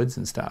surviving in the woods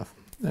and stuff.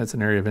 That's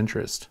an area of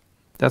interest.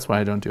 That's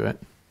why I don't do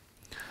it.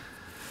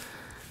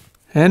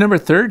 And number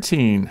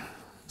 13,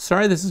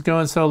 sorry this is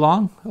going so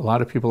long. A lot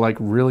of people like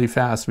really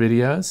fast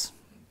videos.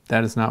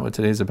 That is not what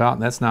today's about.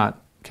 That's not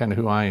kind of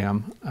who I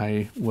am.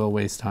 I will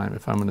waste time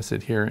if I'm going to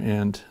sit here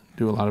and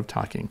do a lot of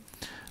talking.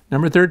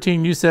 Number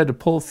 13, you said to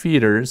pull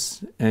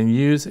feeders and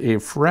use a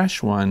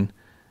fresh one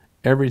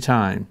every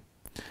time.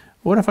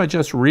 What if I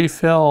just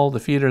refill the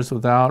feeders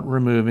without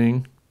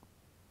removing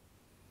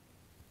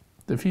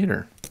the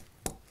feeder?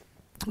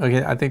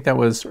 Okay, I think that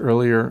was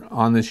earlier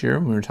on this year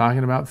when we were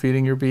talking about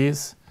feeding your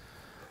bees.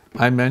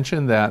 I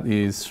mentioned that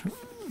these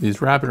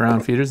rapid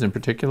round feeders in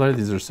particular,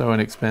 these are so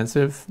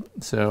inexpensive,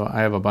 so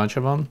I have a bunch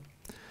of them.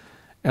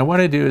 And what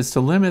I do is to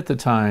limit the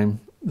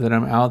time that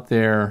I'm out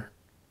there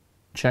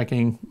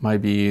checking my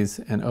bees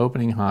and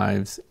opening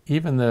hives,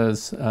 even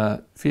those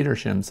feeder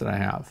shims that I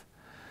have.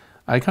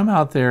 I come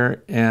out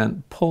there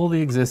and pull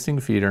the existing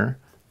feeder,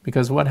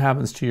 because what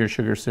happens to your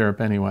sugar syrup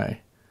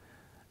anyway?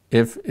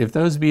 If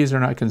those bees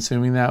are not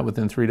consuming that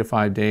within 3 to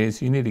 5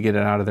 days, you need to get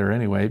it out of there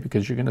anyway,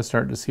 because you're going to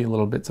start to see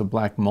little bits of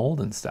black mold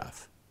and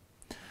stuff.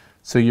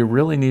 So you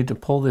really need to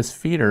pull this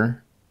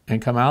feeder and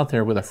come out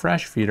there with a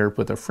fresh feeder,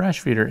 put the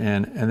fresh feeder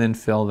in, and then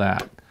fill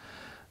that.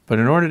 But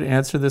in order to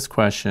answer this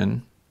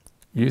question,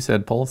 you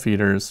said pull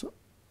feeders.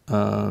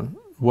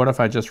 What if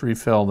I just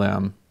refill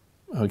them?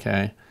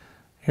 Okay,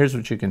 here's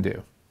what you can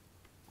do.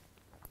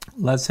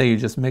 Let's say you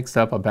just mixed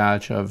up a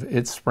batch of,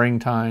 it's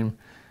springtime,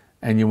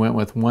 and you went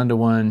with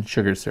 1-to-1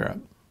 sugar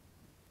syrup.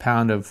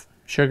 Pound of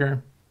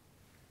sugar,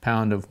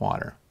 pound of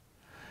water.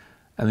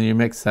 And then you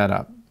mix that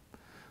up.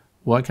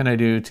 What can I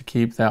do to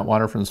keep that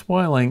water from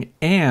spoiling?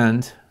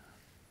 And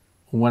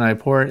when I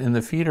pour it in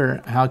the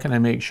feeder, how can I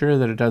make sure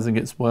that it doesn't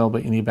get spoiled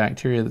by any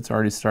bacteria that's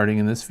already starting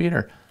in this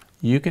feeder?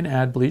 You can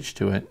add bleach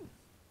to it.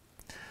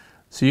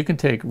 So you can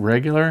take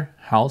regular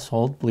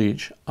household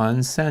bleach,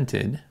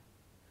 unscented,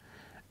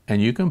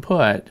 and you can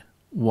put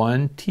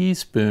 1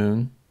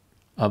 teaspoon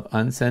of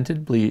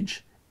unscented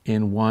bleach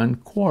in 1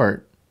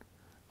 quart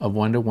of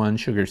 1:1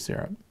 sugar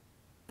syrup.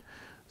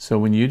 So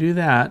when you do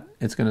that,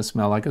 it's going to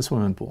smell like a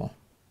swimming pool.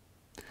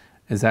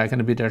 Is that going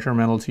to be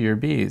detrimental to your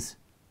bees?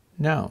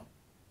 No.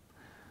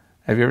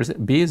 Have you ever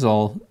seen bees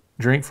will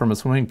drink from a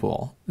swimming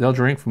pool? They'll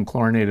drink from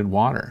chlorinated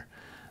water.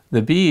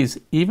 The bees,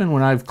 even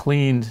when I've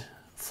cleaned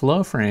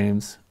flow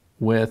frames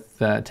with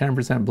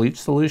 10% bleach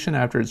solution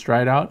after it's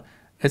dried out,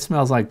 it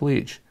smells like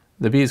bleach.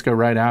 The bees go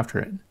right after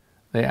it.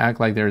 They act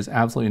like there's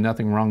absolutely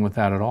nothing wrong with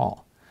that at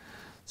all.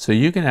 So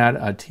you can add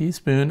a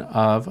teaspoon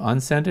of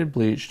unscented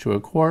bleach to a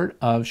quart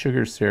of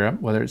sugar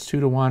syrup, whether it's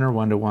 2:1 or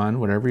 1:1,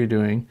 whatever you're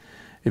doing.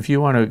 If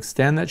you want to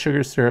extend that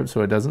sugar syrup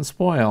so it doesn't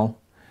spoil,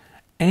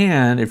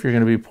 and if you're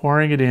going to be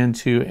pouring it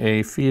into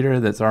a feeder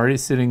that's already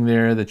sitting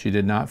there that you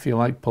did not feel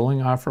like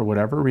pulling off for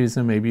whatever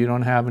reason, maybe you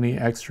don't have any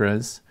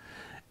extras,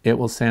 it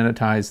will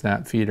sanitize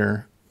that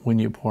feeder when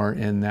you pour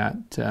in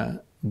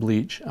that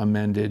bleach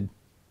amended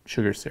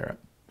sugar syrup.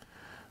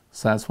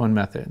 So that's one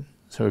method.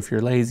 So if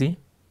you're lazy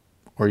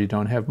or you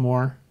don't have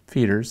more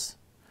feeders,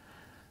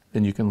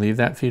 then you can leave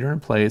that feeder in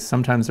place.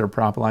 Sometimes they're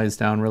propolized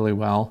down really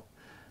well,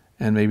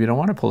 and maybe you don't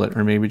want to pull it,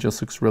 or maybe it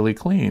just looks really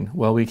clean.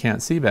 Well, we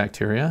can't see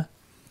bacteria.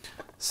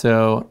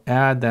 So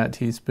add that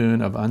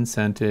teaspoon of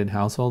unscented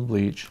household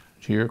bleach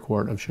to your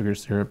quart of sugar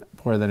syrup,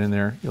 pour that in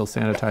there. You'll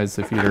sanitize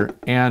the feeder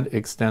and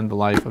extend the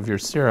life of your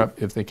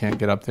syrup if they can't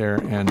get up there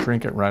and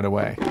drink it right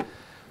away.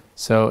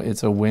 So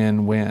it's a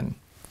win-win.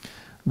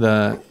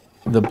 The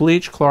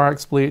bleach,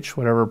 Clorox bleach,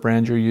 whatever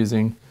brand you're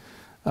using,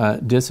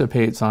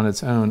 dissipates on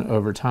its own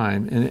over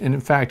time. And in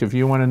fact, if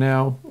you want to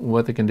know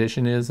what the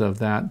condition is of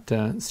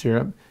that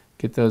syrup,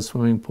 get those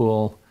swimming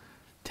pool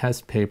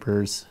test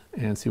papers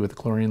and see what the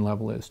chlorine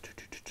level is.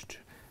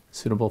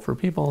 Suitable for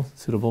people,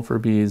 suitable for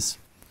bees.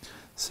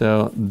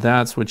 So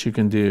that's what you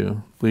can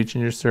do. Bleach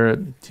in your syrup,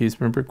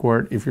 teaspoon per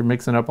quart. If you're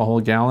mixing up a whole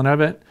gallon of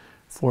it,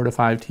 4 to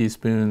 5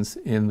 teaspoons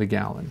in the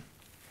gallon.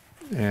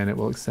 And it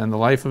will extend the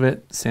life of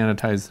it,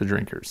 sanitize the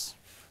drinkers.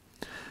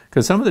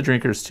 Because some of the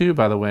drinkers too,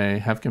 by the way,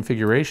 have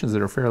configurations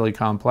that are fairly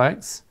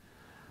complex.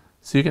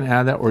 So you can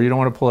add that, or you don't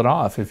want to pull it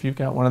off. If you've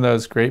got one of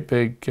those great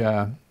big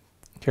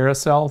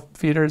carousel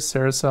feeders,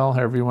 Carousel,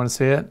 however you want to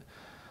say it,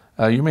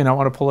 you may not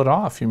want to pull it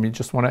off. You may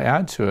just want to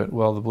add to it.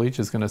 Well, the bleach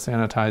is going to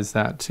sanitize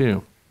that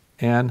too.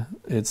 And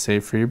it's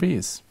safe for your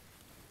bees.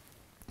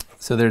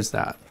 So there's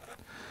that.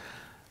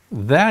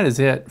 That is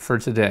it for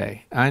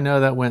today. I know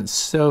that went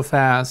so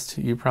fast,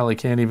 you probably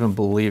can't even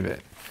believe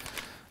it.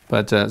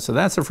 But so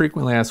that's the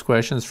frequently asked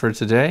questions for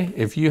today.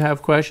 If you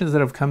have questions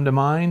that have come to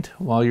mind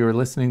while you were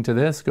listening to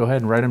this, go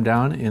ahead and write them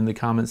down in the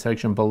comment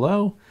section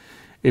below.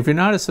 If you're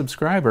not a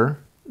subscriber,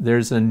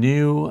 there's a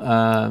new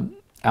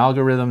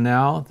algorithm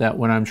now that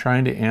when I'm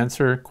trying to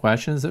answer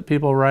questions that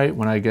people write,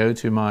 when I go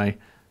to my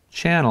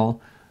channel,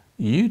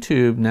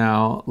 YouTube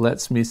now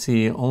lets me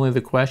see only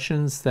the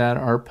questions that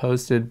are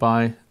posted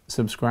by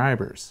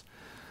subscribers.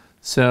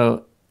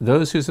 So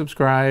those who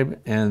subscribe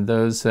and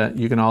those that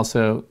you can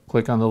also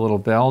click on the little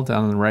bell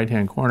down in the right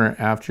hand corner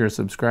after you're a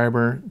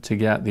subscriber to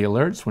get the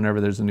alerts whenever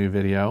there's a new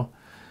video.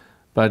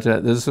 But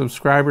the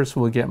subscribers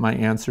will get my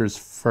answers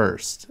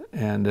first,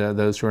 and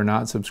those who are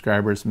not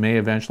subscribers may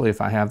eventually,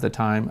 if I have the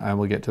time, I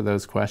will get to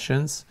those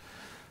questions.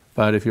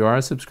 But if you are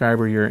a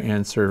subscriber, your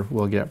answer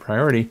will get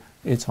priority.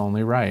 It's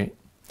only right.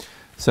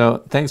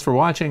 So thanks for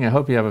watching. I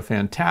hope you have a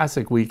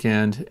fantastic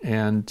weekend,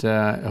 and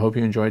I hope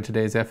you enjoyed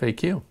today's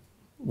FAQ.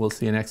 We'll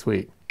see you next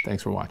week.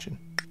 Thanks for watching.